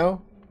health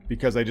now,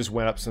 because I just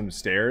went up some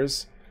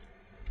stairs...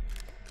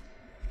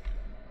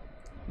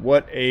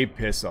 What a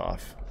piss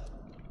off.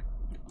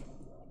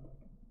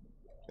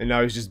 And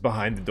now he's just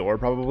behind the door,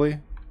 probably.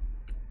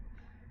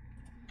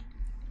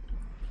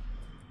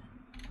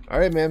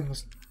 Alright, man.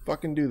 Let's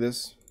fucking do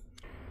this.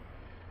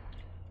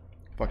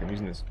 Fuck, I'm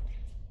using this.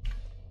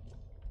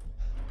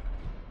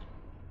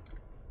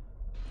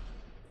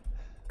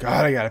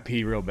 God, I gotta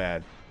pee real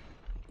bad.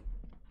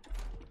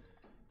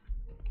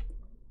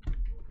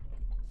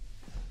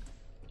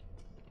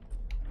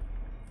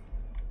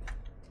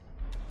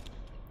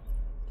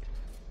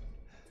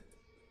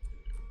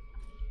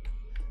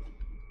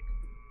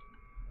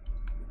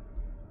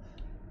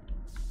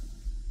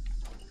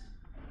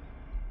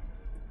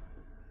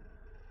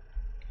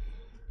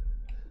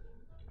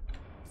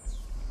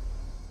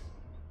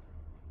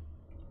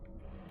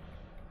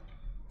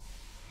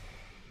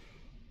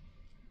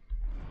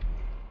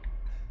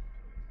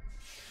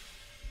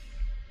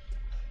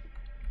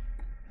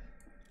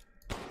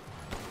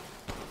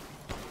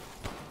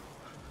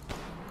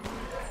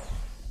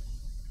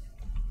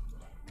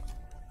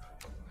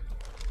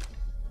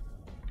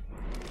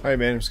 Alright,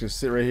 man, I'm just gonna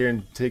sit right here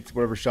and take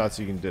whatever shots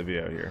you can divvy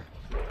out here.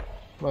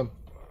 Come on.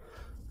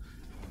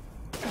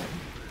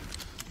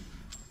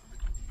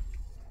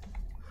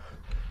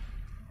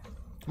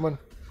 Come on.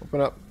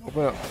 Open up.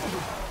 Open up.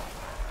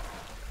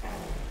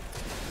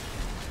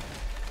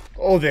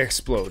 Oh, they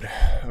explode.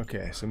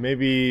 Okay, so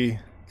maybe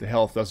the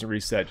health doesn't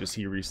reset, just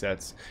he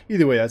resets.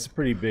 Either way, that's a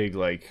pretty big,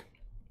 like,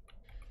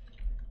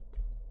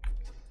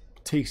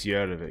 takes you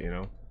out of it, you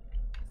know.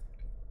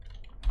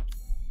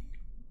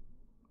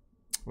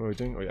 What are we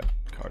doing? Oh yeah,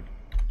 card.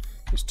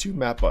 There's 2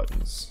 map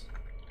buttons.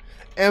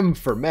 M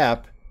for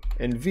map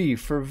and V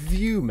for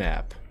view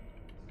map.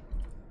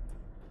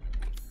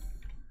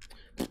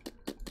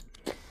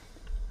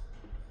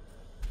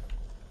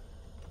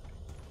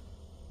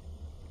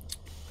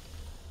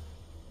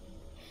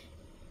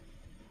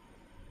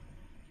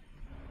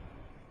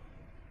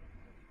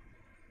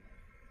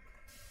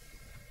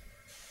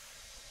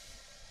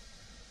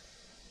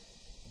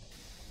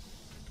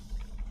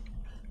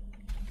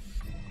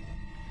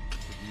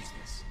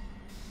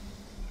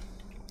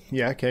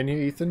 Yeah, can you,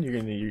 Ethan?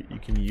 You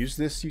can use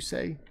this, you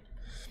say?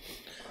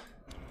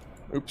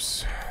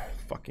 Oops.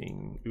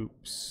 Fucking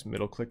oops.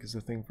 Middle click is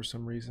the thing for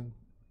some reason.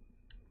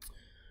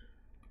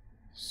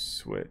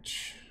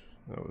 Switch.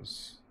 That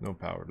was no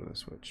power to the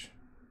switch.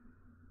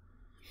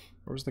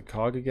 Where's the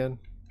cog again?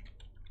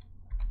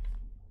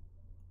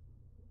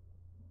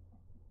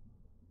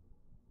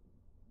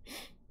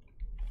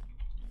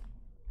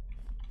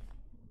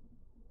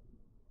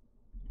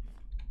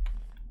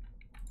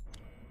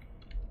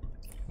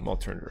 I'm all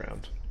turned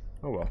around.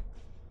 Oh well.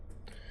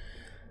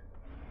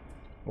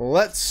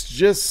 Let's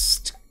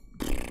just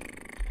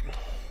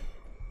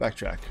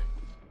backtrack.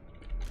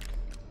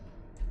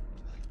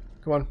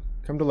 Come on,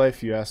 come to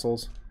life, you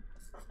assholes.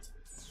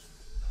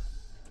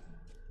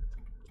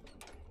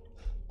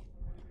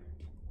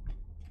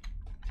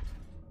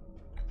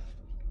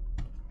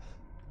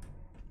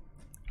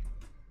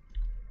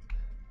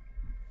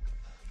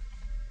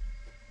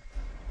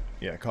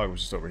 Yeah, cog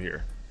was just over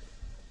here.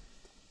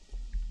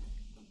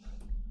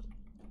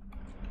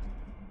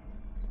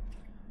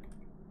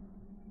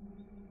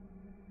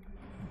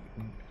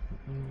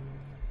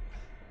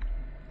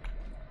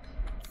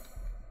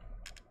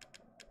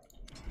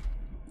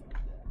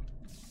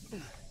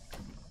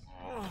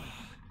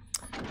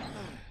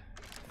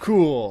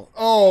 Cool.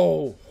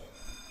 Oh!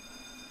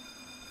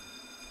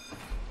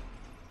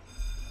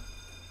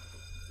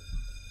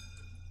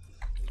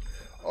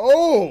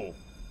 Oh!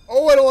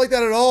 Oh, I don't like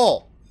that at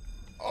all.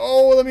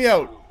 Oh, let me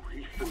out. Oh,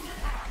 Ethan.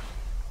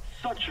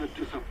 Such a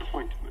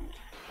disappointment.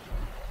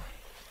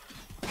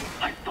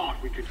 I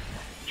thought we could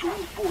join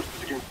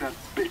forces against that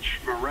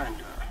bitch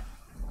Miranda.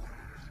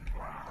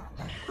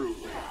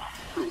 Truly,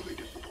 truly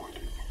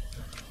disappointing.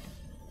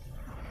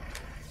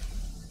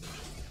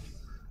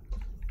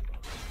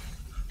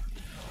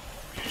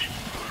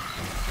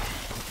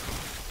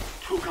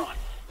 Took us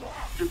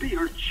to be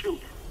her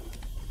children.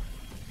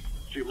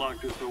 She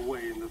locked us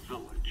away in the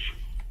village.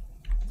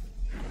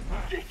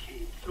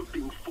 Decades of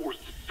being forced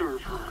to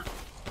serve her.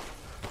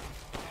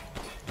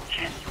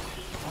 Can you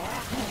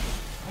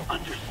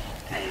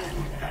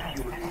understand that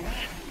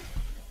humiliation?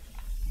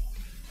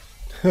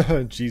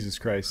 Jesus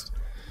Christ.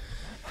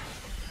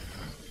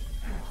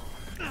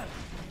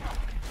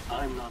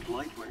 I'm not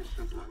like my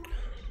siblings.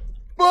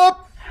 Boop!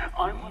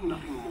 I want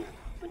nothing more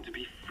than to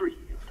be free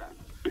of that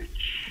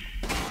bitch.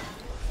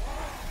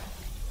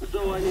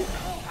 So I need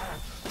power.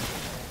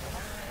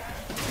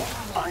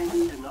 I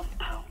need enough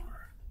power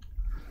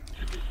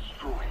to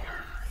destroy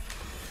her.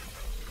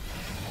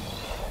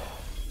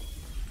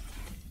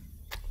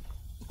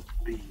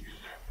 These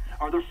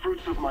are the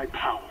fruits of my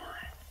power.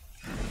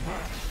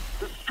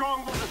 The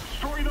strong will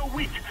destroy the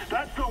weak.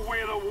 That's the way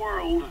of the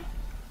world.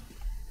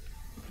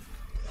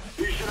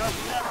 You should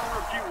have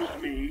never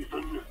refused me,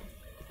 Ethan.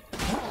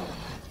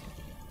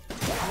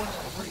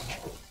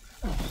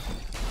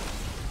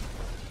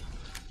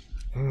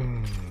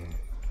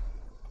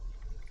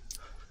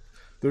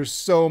 There's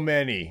so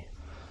many.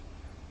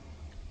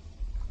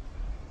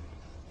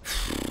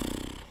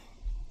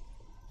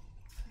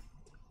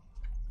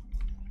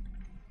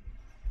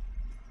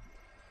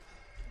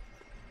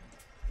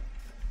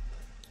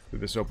 Did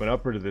this open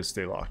up or did this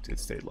stay locked? It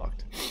stayed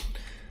locked.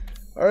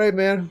 Alright,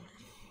 man.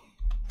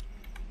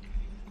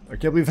 I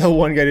can't believe that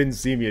one guy didn't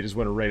see me. I just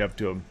went right up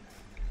to him.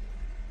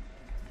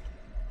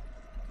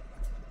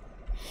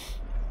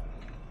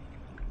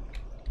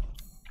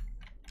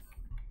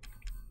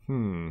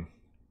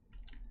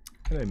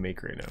 What can I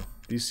make right now?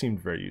 These seemed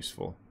very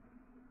useful.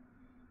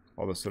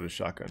 All this sort of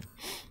shotgun.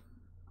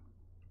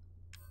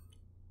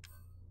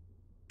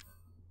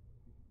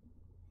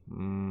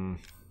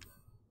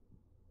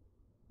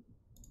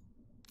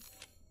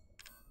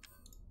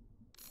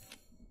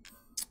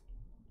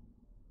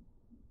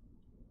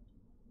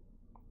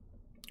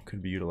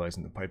 Could be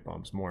utilizing the pipe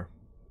bombs more.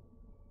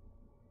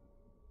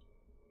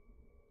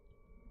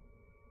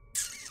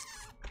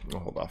 I'll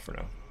hold off for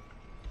now.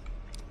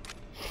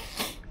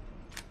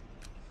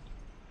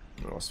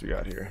 What else we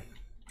got here?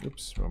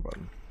 Oops, wrong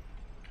button.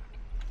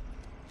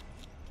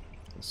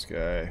 This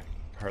guy,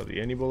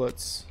 hardly any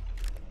bullets.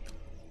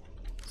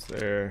 It's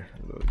there.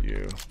 Reload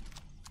you.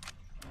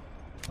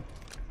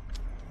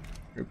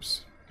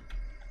 Oops.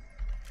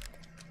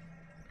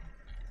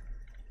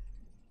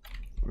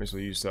 I may as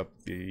well use up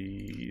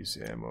these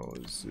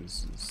ammos.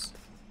 This is.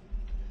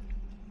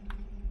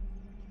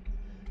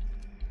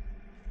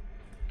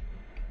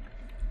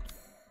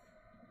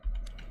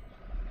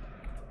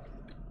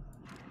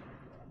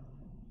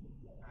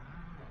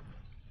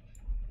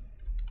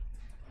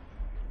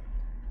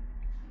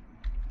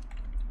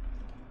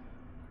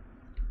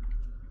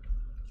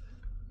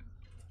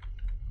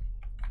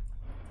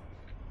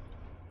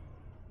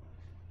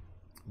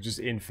 Just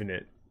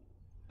infinite.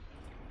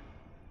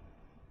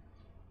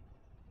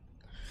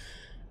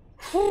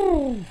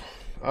 Whew.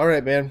 All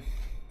right, man.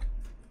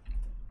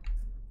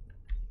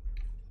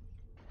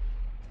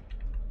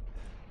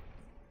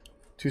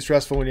 Too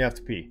stressful when you have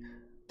to pee.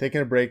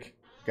 Taking a break.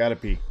 Gotta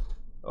pee.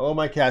 Oh,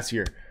 my cat's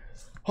here.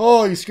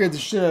 Oh, you scared the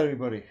shit out of me,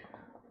 buddy.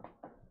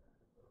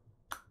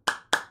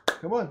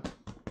 Come on.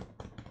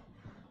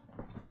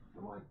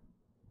 Come on.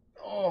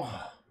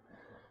 Oh.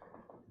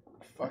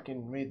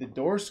 Fucking made the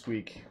door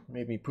squeak.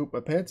 Made me poop my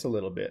pants a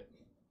little bit.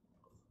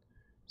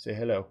 Say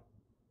hello.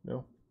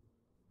 No?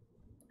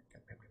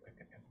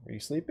 Are you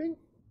sleeping?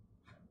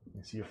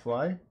 You see a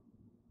fly?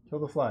 Kill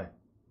the fly.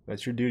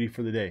 That's your duty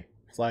for the day.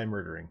 Fly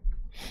murdering.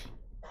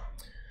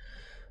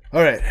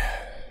 Alright.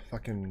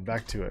 Fucking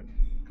back to it.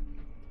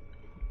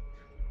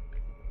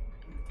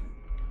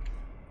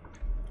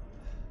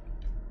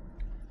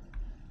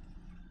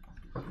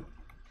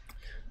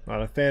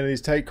 Not a fan of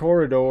these tight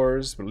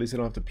corridors, but at least I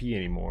don't have to pee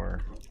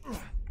anymore.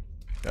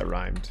 That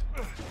rhymed.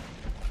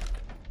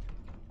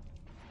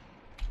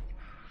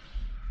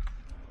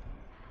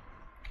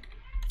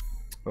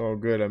 Oh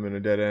good, I'm in a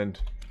dead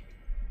end.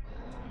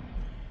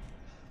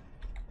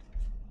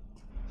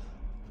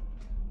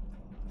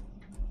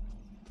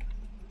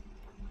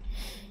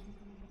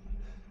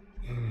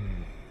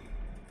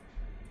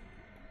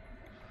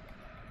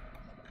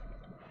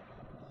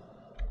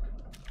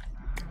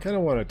 I kind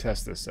of want to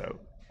test this out.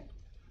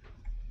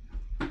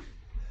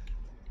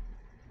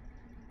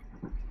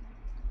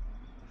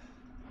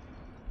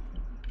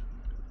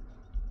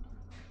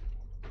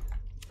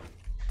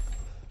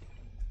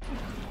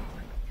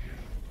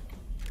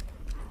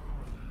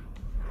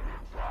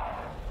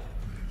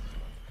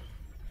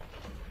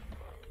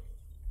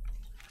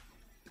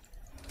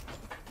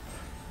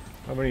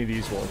 How many of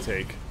these will it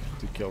take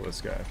to kill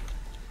this guy?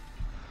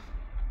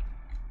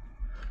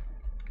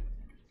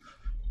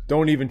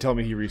 Don't even tell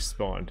me he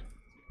respawned.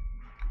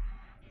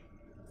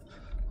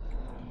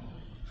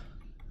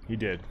 He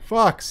did.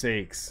 Fuck's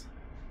sakes.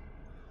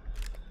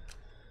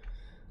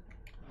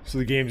 So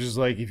the game's just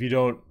like, if you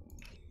don't...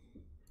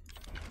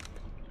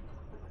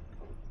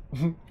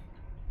 if you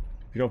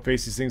don't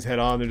face these things head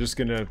on, they're just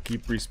gonna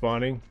keep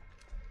respawning.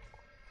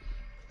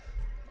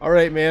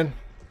 Alright, man.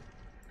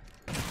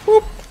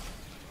 Whoop!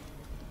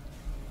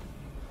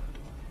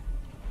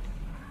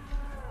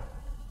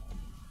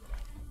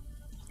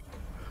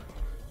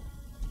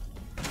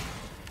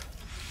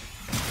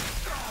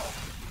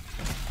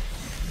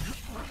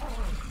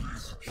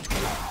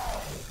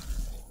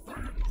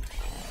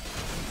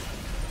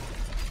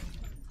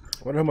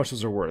 I wonder how much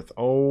those are worth.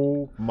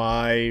 Oh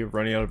my,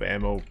 running out of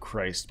ammo.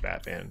 Christ,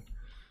 Batman.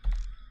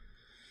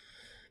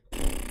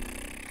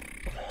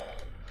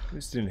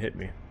 This didn't hit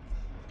me.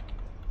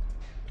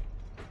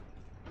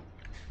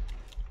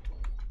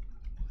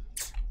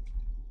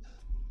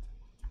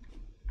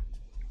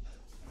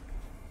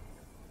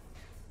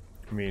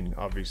 I mean,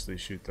 obviously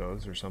shoot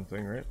those or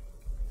something, right?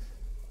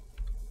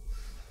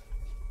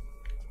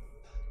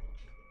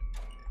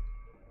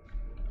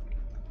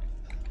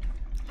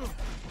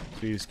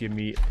 Please give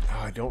me...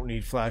 Oh, I don't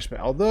need flashbang.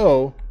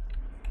 Although,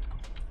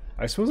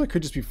 I suppose I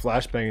could just be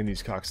flashbanging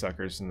these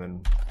cocksuckers and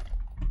then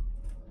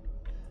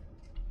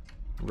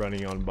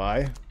running on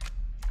by.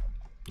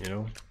 You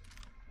know?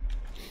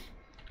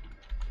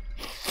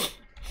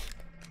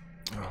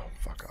 Oh,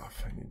 fuck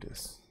off. I need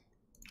this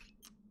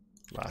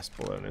last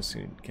bullet on this.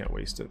 Can't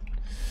waste it.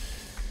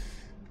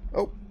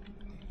 Oh,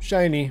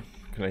 shiny.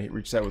 Can I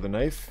reach that with a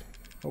knife?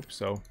 Hope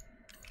so.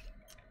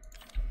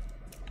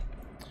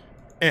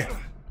 Eh.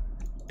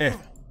 Eh.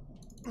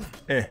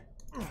 Eh.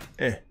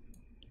 Eh.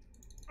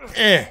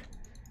 Eh.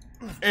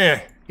 Eh.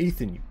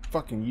 Ethan, you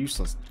fucking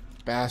useless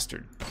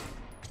bastard.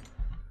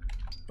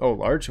 Oh,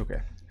 large?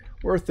 Okay.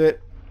 Worth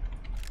it.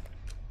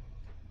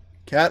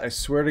 Cat, I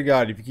swear to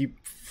God, if you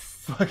keep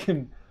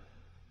fucking...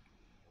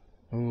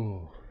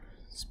 Oh,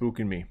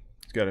 spooking me.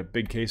 He's got a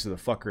big case of the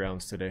fuck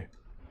arounds today.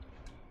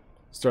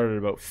 Started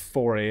about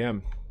 4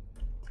 a.m.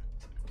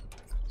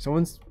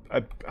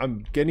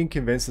 I'm getting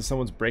convinced that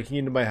someone's breaking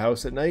into my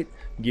house at night,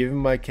 giving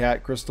my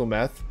cat crystal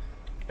meth,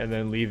 and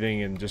then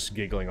leaving and just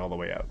giggling all the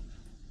way out.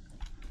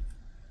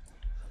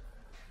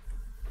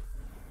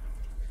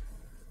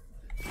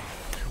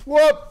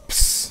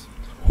 Whoops!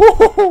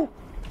 Woo-hoo-hoo!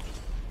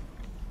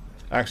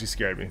 Actually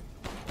scared me.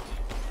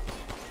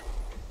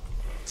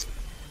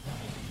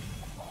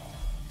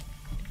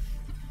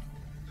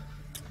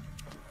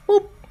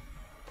 Whoop!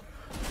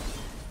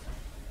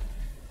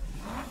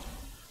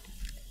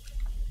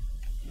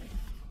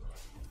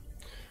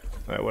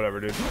 Alright, whatever,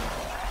 dude.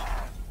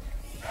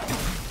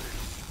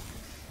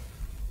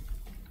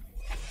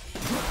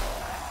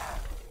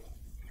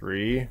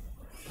 Three,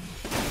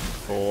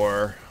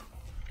 4,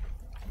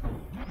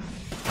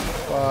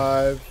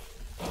 5.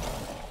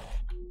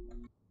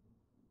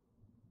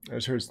 I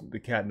just heard the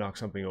cat knock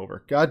something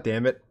over. God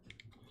damn it.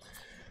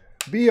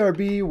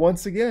 BRB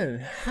once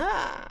again.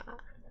 Ha!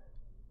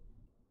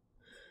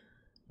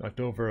 Knocked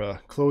over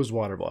a closed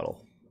water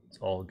bottle. It's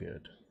all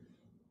good.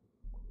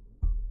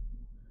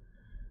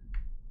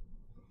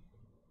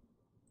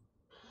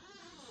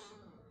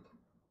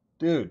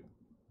 Dude.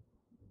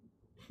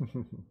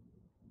 You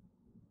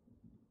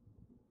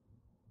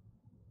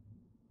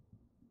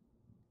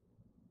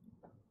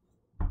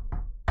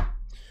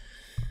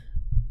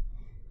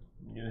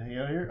gonna hang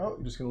out here? Oh,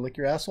 you're just gonna lick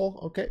your asshole?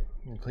 Okay.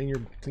 You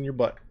clean your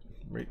butt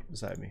right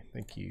beside me.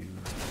 Thank you.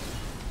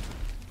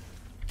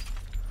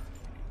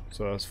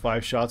 So that was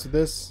 5 shots of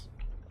this.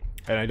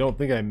 And I don't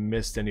think I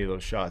missed any of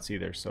those shots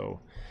either, so.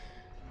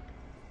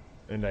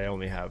 And I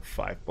only have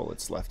 5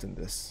 bullets left in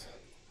this.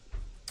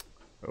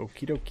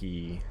 Okie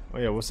dokie. Oh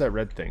yeah, what's that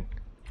red thing?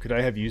 Could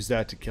I have used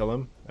that to kill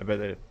him? I bet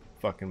that it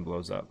fucking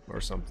blows up or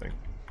something.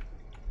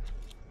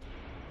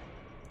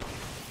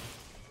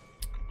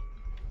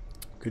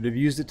 Could have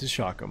used it to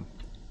shock him.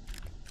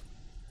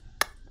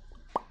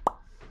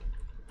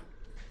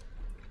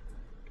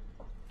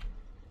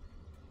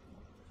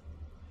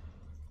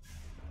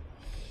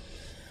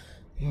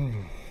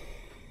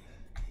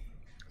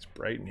 It's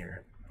bright in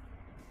here.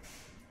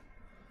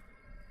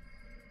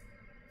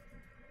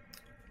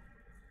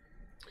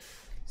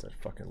 It's that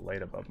fucking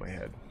light above my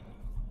head.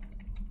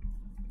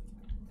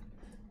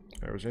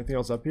 Alright, was there anything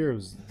else up here? Or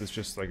was this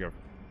just like a...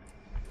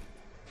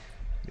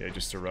 Yeah,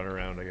 just to run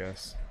around, I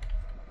guess.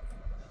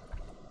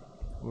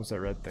 What was that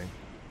red thing?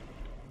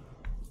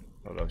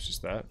 Oh, that was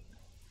just that.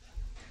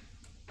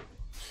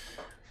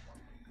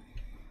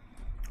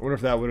 I wonder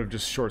if that would have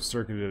just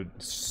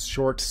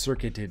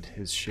short-circuited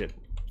his shit.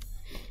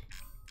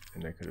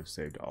 And I could have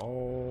saved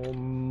all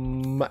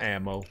my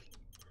ammo.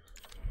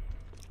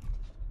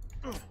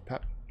 Pap.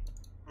 Pap.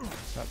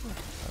 Pap.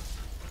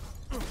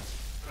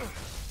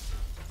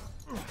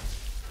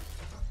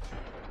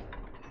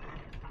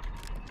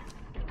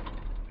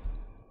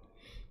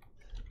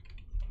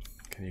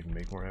 Can I even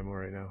make more ammo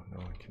right now? No,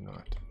 I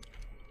cannot.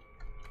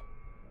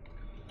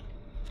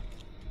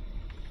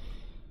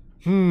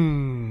 I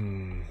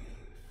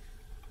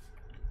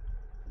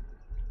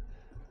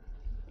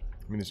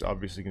mean, there's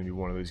obviously going to be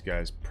one of these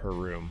guys per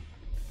room.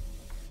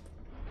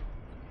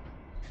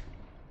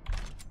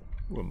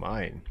 Ooh, a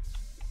mine.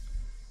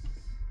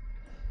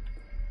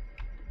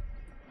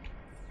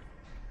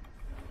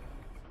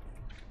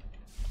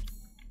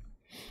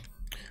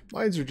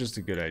 Mines are just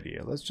a good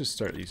idea. Let's just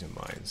start using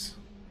mines.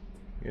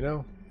 You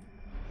know?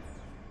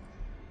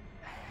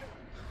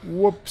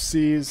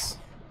 Whoopsies.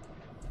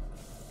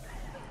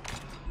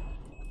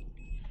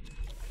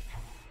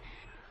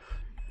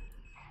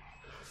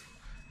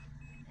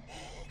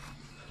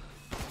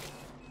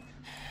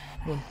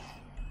 Come on.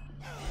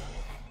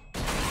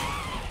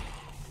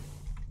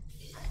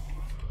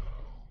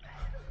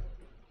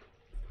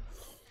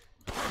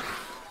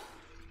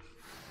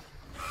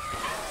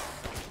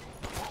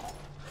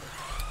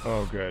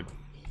 Oh, good.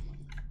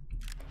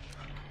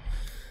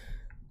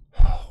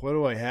 What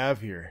do I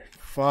have here?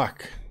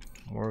 Fuck.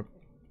 More.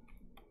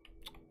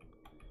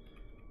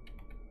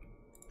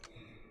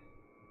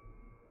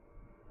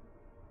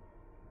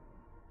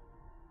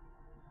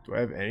 Do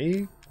I have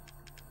any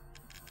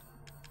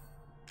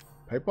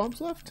pipe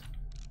bombs left?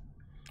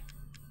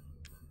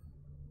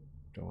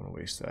 Don't want to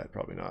waste that.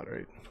 Probably not,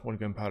 right? 1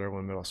 gunpowder,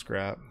 1 metal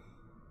scrap.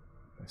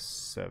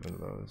 7 of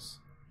those.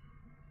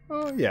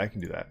 Oh, yeah, I can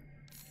do that.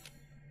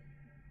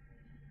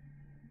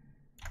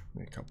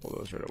 Make a couple of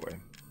those right away.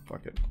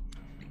 Fuck it.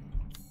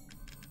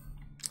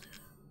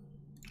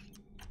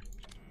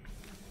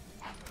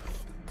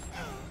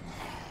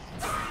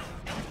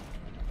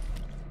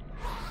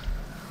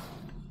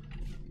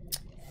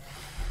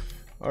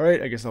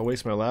 Alright, I guess I'll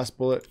waste my last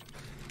bullet.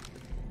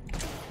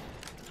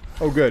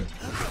 Oh, good.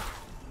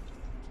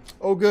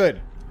 Oh,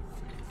 good.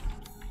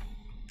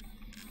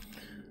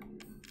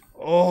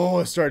 Oh,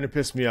 it's starting to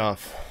piss me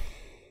off.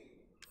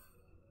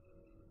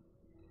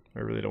 I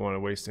really don't want to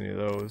waste any of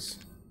those.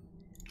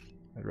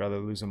 I'd rather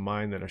lose a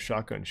mine than a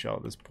shotgun shell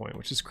at this point,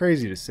 which is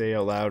crazy to say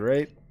out loud,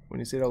 right? When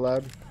you say it out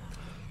loud.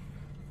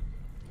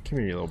 Come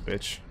here, you little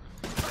bitch.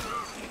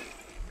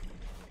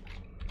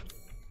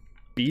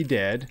 Be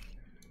dead.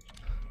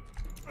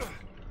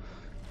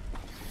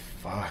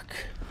 Fuck.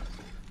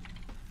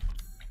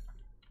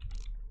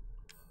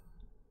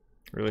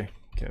 Really?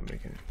 Can't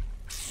make it.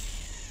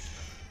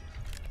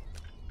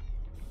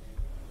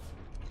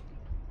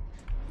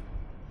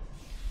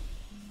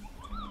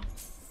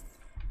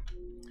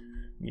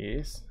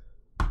 Yes.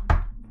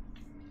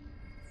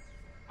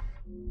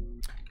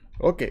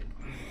 Okay.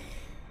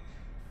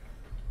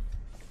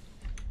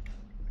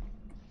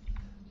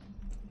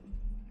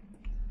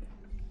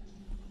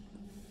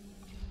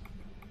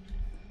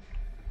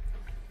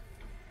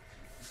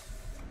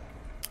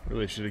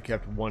 Really should have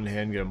kept 1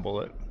 handgun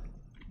bullet.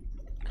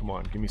 Come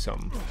on, give me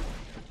something.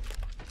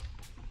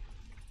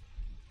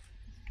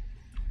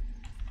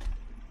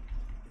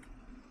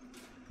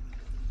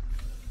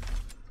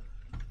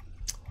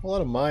 A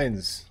lot of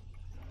mines.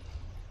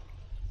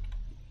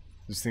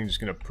 This thing just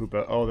gonna poop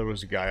out. Oh, there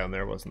was a guy on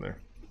there, wasn't there?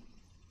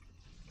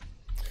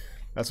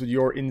 That's what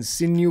you're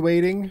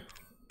insinuating?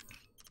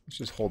 Let's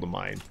just hold a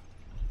mine.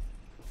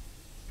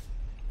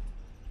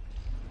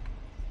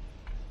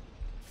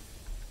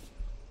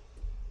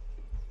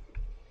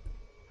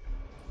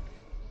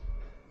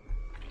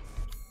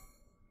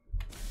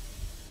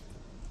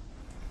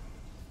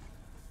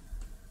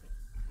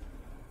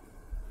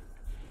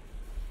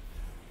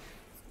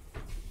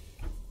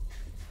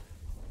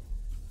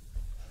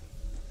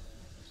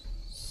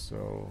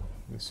 So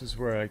this is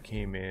where I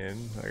came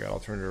in. I'll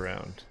turn it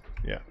around.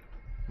 Yeah.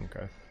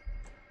 Okay.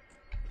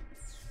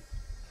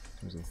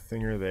 There's a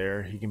thinger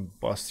there. He can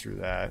bust through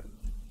that.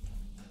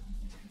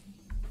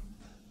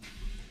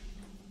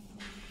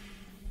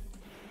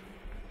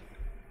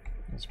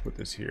 Let's put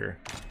this here.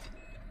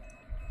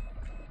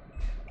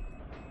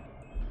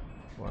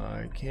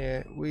 Why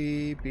can't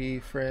we be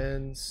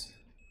friends?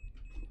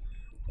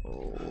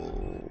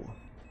 Oh.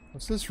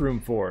 What's this room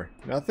for?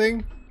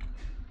 Nothing?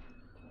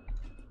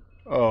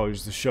 Oh,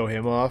 just to show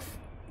him off?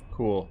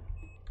 Cool.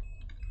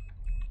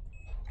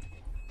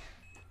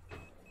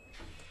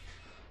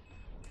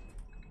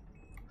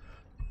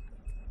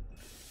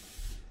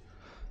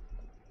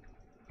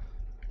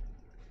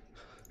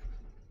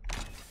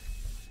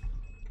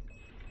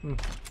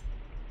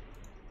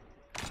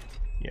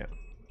 Yeah.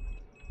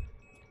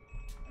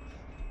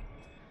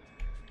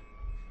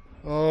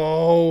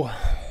 Oh.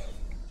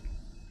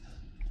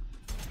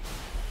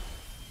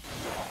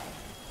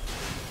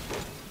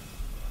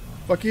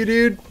 Fuck you,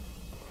 dude.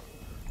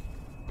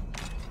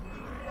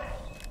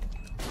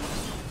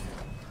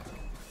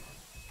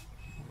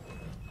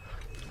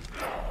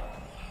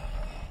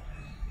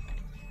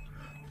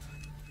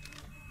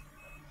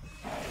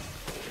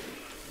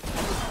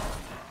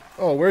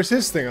 Oh, where's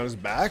his thing? On his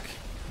back?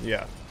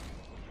 Yeah.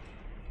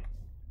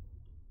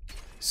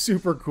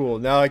 Super cool.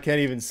 Now I can't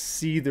even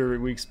see the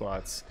weak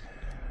spots.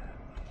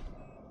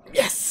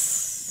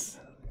 Yes!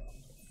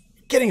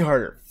 Getting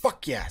harder.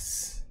 Fuck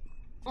yes.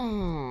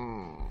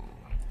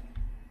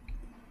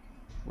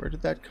 Where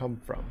did that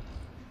come from?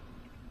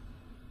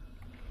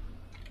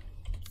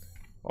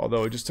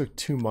 Although it just took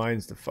 2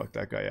 mines to fuck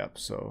that guy up,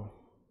 so...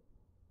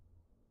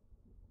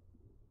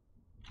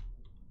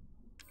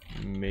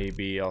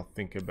 maybe I'll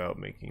think about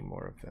making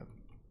more of them.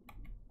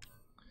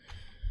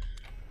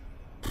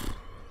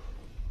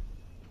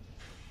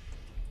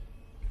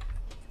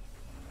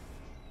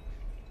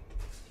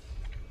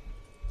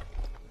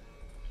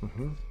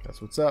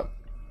 That's what's up.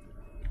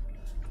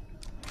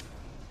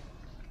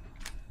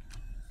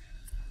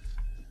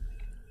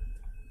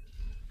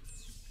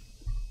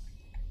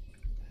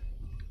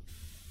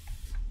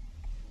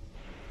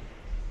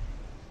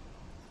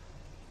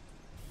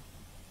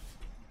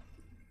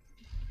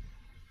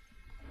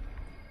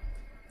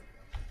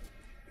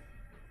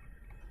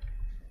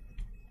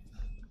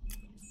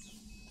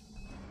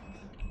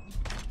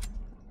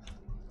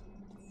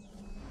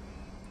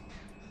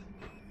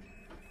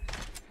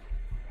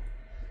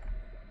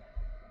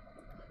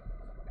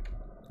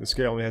 This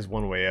guy only has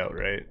one way out,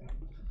 right?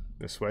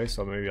 This way,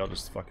 so maybe I'll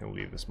just fucking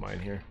leave this mine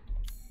here.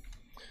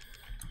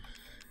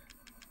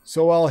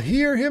 So I'll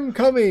hear him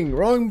coming!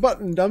 Wrong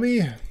button,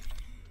 dummy!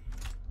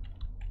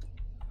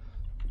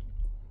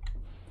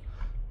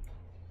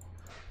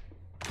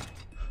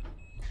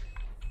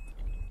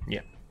 Yeah.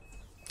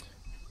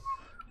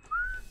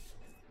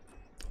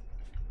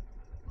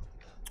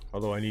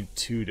 Although I need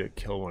 2 to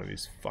kill one of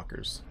these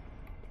fuckers.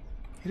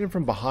 Hit him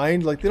from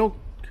behind? Like, they don't...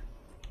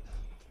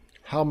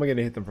 How am I going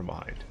to hit them from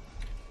behind?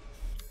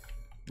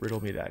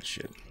 Riddle me that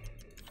shit.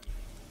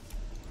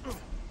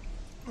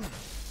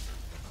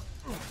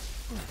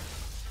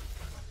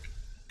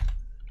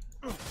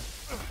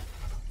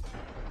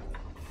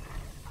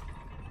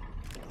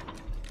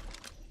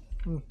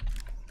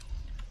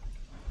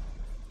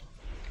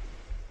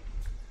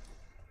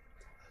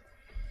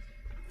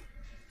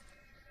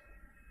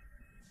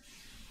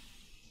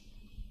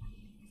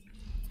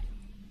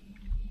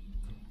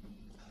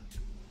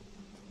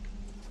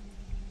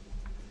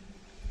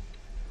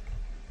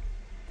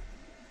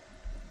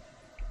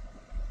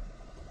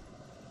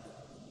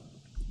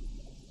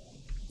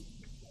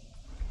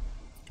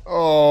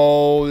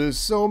 Oh, there's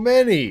so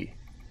many.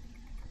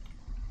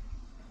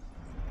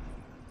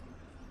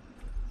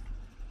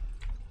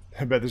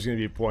 I bet there's going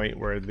to be a point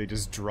where they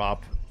just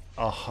drop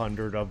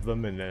 100 of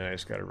them and then I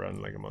just got to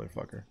run like a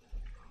motherfucker.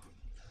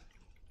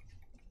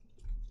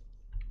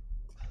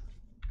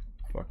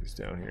 Fuck is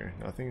down here?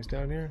 Nothing is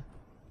down here?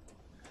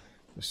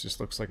 This just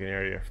looks like an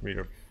area for me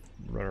to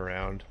run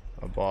around.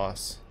 A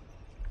boss.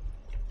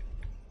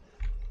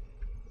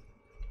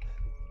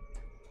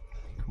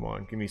 Come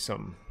on, give me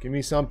something. Give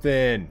me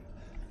something!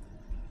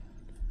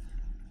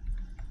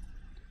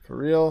 For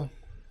real?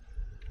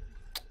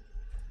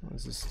 What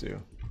does this do?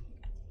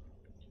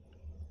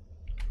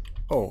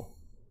 Oh.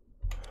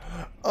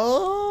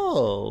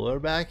 Oh, we're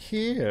back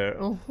here.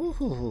 Oh, hoo,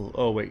 hoo, hoo.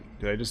 Oh wait,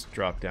 did I just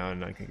drop down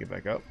and I can't get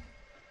back up?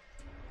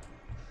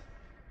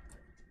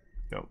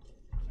 No.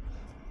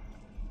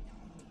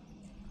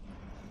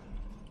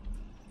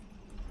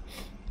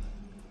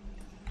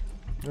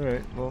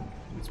 Alright, well,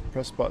 let's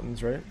press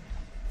buttons, right?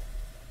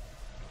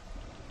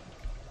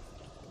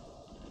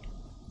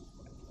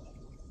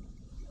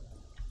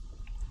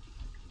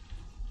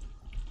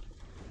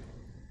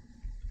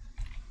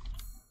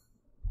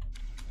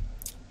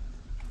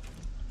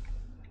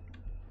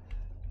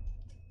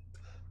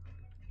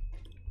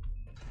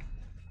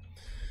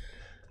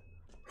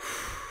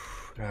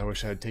 I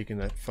wish I had taken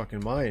that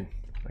fucking mine.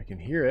 I can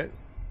hear it.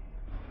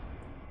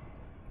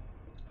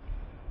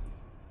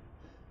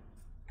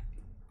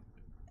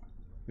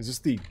 Is this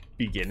the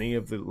beginning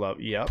of the love?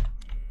 Yep.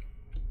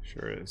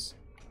 Sure is.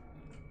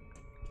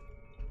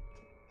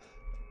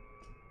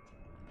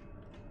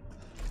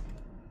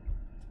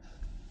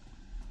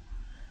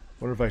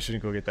 Wonder if I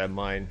shouldn't go get that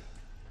mine.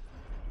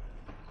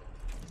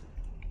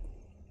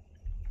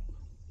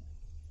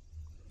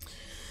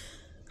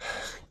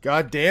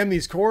 God damn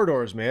these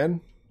corridors,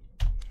 man.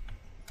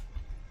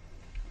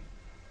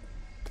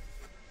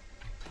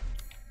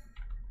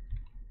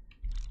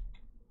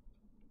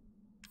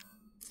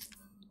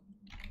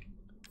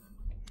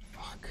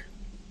 Fuck.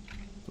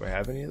 Do I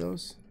have any of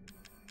those?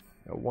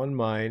 Got one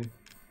mine.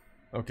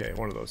 Okay,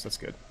 one of those. That's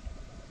good.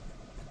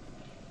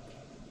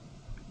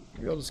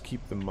 Maybe I'll just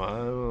keep the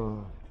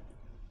mine.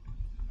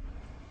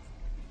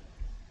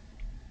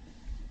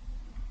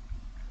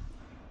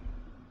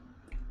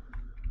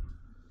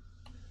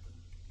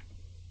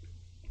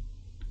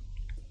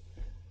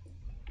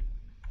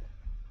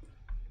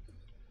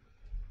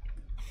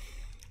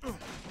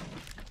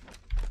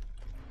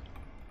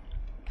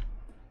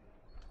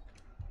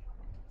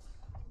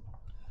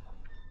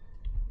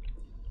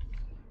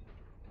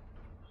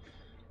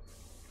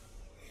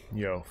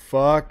 Yo,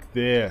 fuck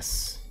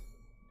this.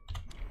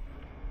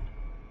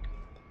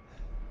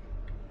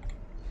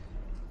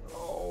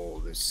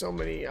 Oh, there's so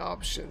many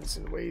options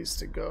and ways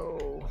to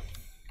go.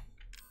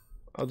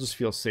 I'll just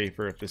feel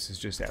safer if this is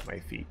just at my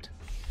feet.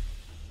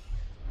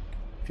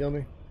 Feel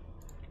me?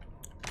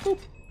 Boop.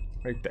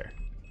 Right there.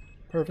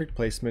 Perfect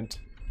placement.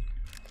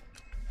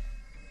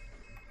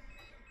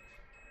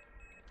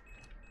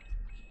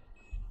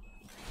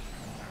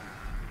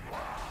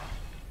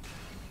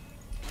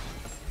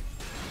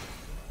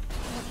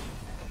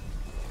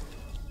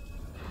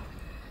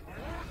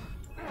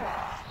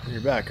 You're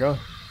back, huh?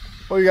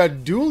 Oh, you got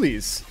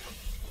dualies.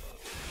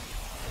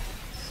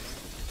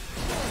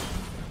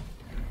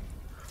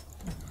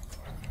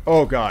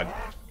 Oh, God.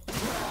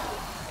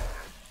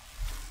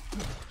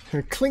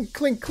 Clink,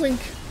 clink, clink.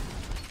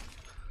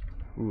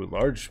 Ooh,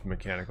 large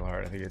mechanical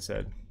heart, I think it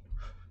said.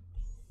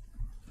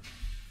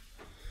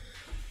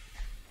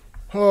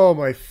 Oh,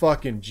 my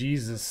fucking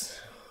Jesus.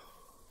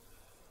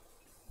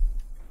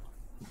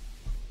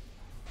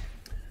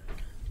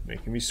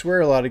 Making me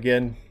swear a lot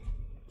again.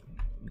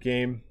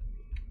 Game.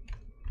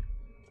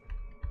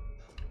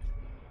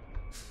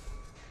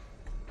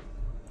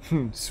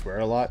 Swear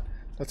a lot?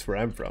 That's where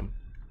I'm from.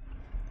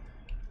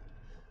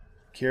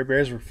 Care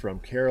Bears were from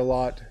Care a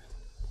Lot.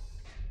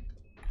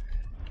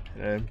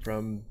 And I'm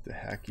from the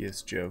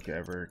hackiest joke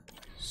ever.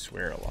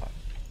 Swear a lot.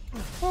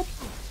 Whoop, whoop,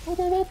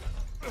 whoop, whoop.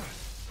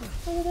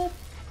 Whoop, whoop.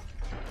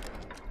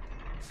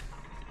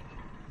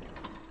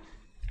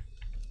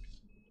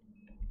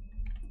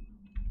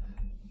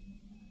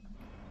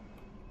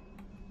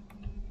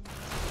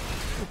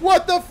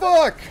 What the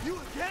fuck? You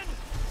again?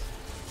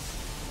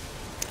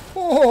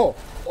 Oh,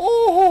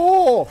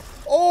 oh,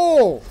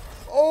 oh,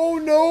 oh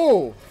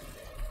no.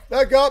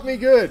 That got me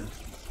good.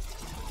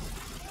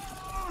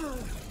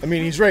 I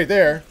mean, he's right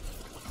there.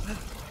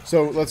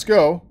 So let's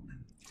go.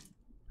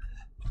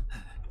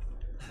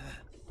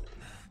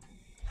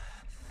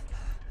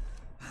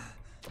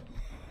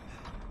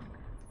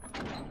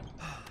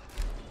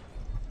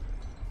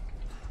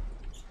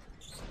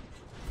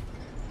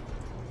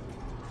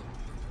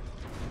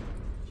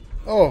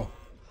 Oh,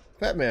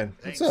 Fat Man,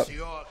 what's up? Thanks to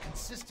your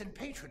consistent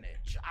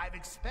patronage, I've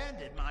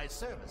expanded my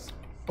service.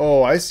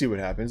 Oh, I see what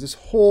happens. This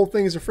whole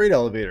thing is a freight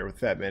elevator with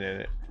Fat Man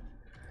in it.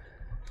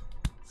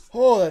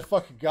 Oh, that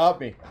fucking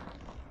got me.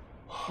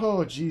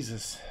 Oh,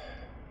 Jesus.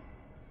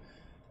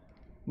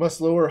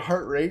 Must lower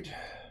heart rate.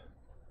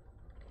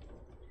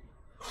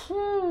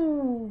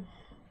 Whew.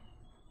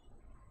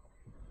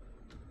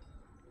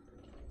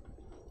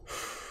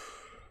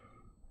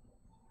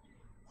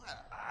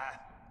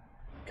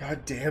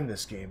 God damn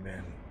this game,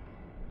 man.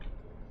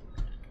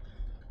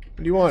 What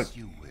do you want? As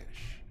you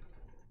wish.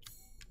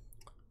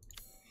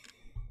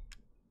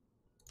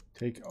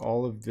 Take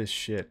all of this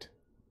shit.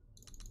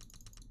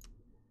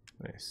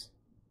 Nice.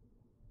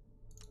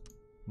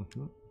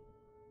 Well,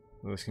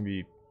 this can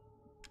be...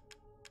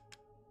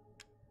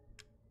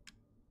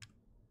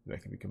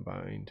 That can be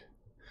combined.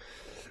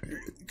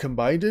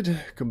 Combined?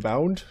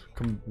 Compound?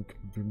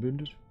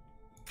 Combined?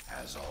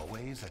 As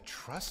always, a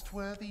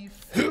trustworthy,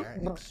 fair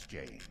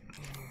exchange.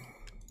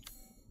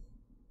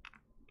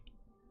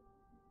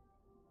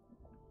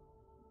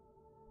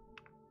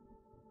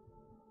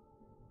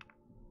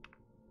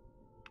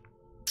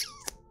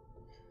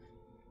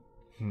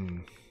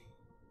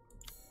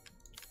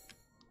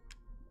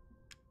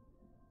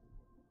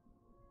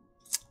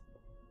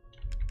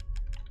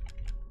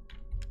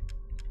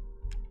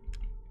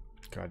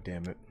 God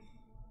damn it.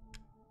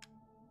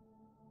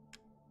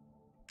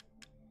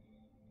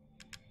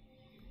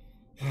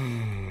 I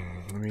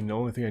mean, the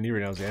only thing I need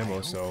right now is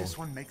ammo, so... This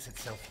one makes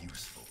itself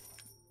useful.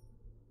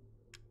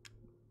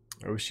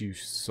 I wish you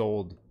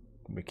sold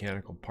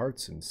mechanical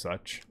parts and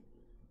such.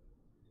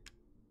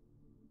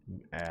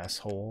 You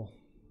asshole.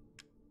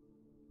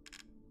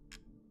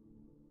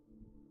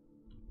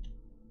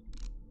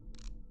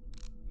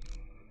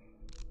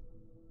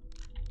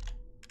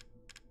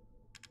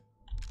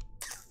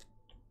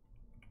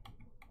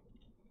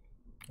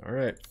 All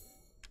right.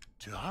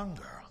 To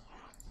hunger.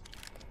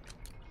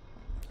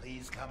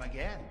 Please come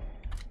again.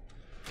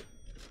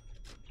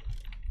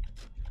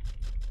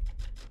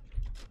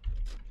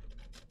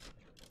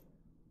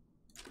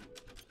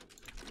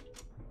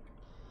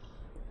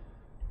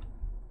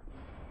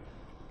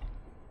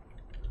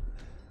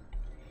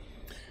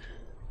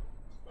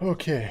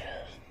 Okay.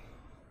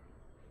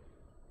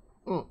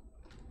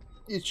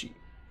 Itchy.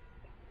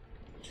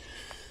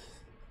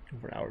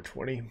 For an hour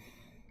 20.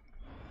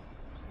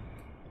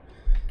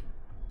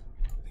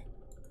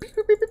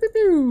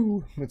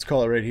 Let's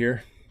call it right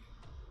here.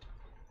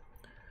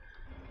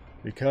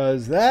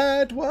 Because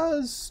that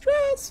was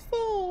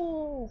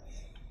stressful.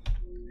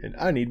 And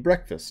I need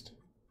breakfast.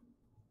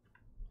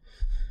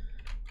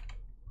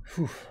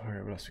 Whew. All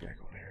right, what else we got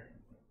going here?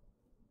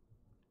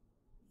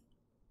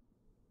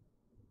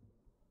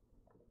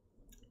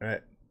 All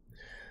right.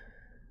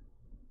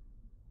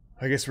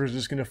 I guess we're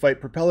just going to fight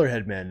Propeller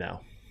Head Man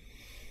now.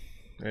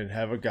 And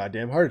have a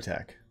goddamn heart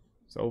attack.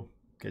 So,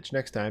 catch you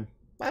next time.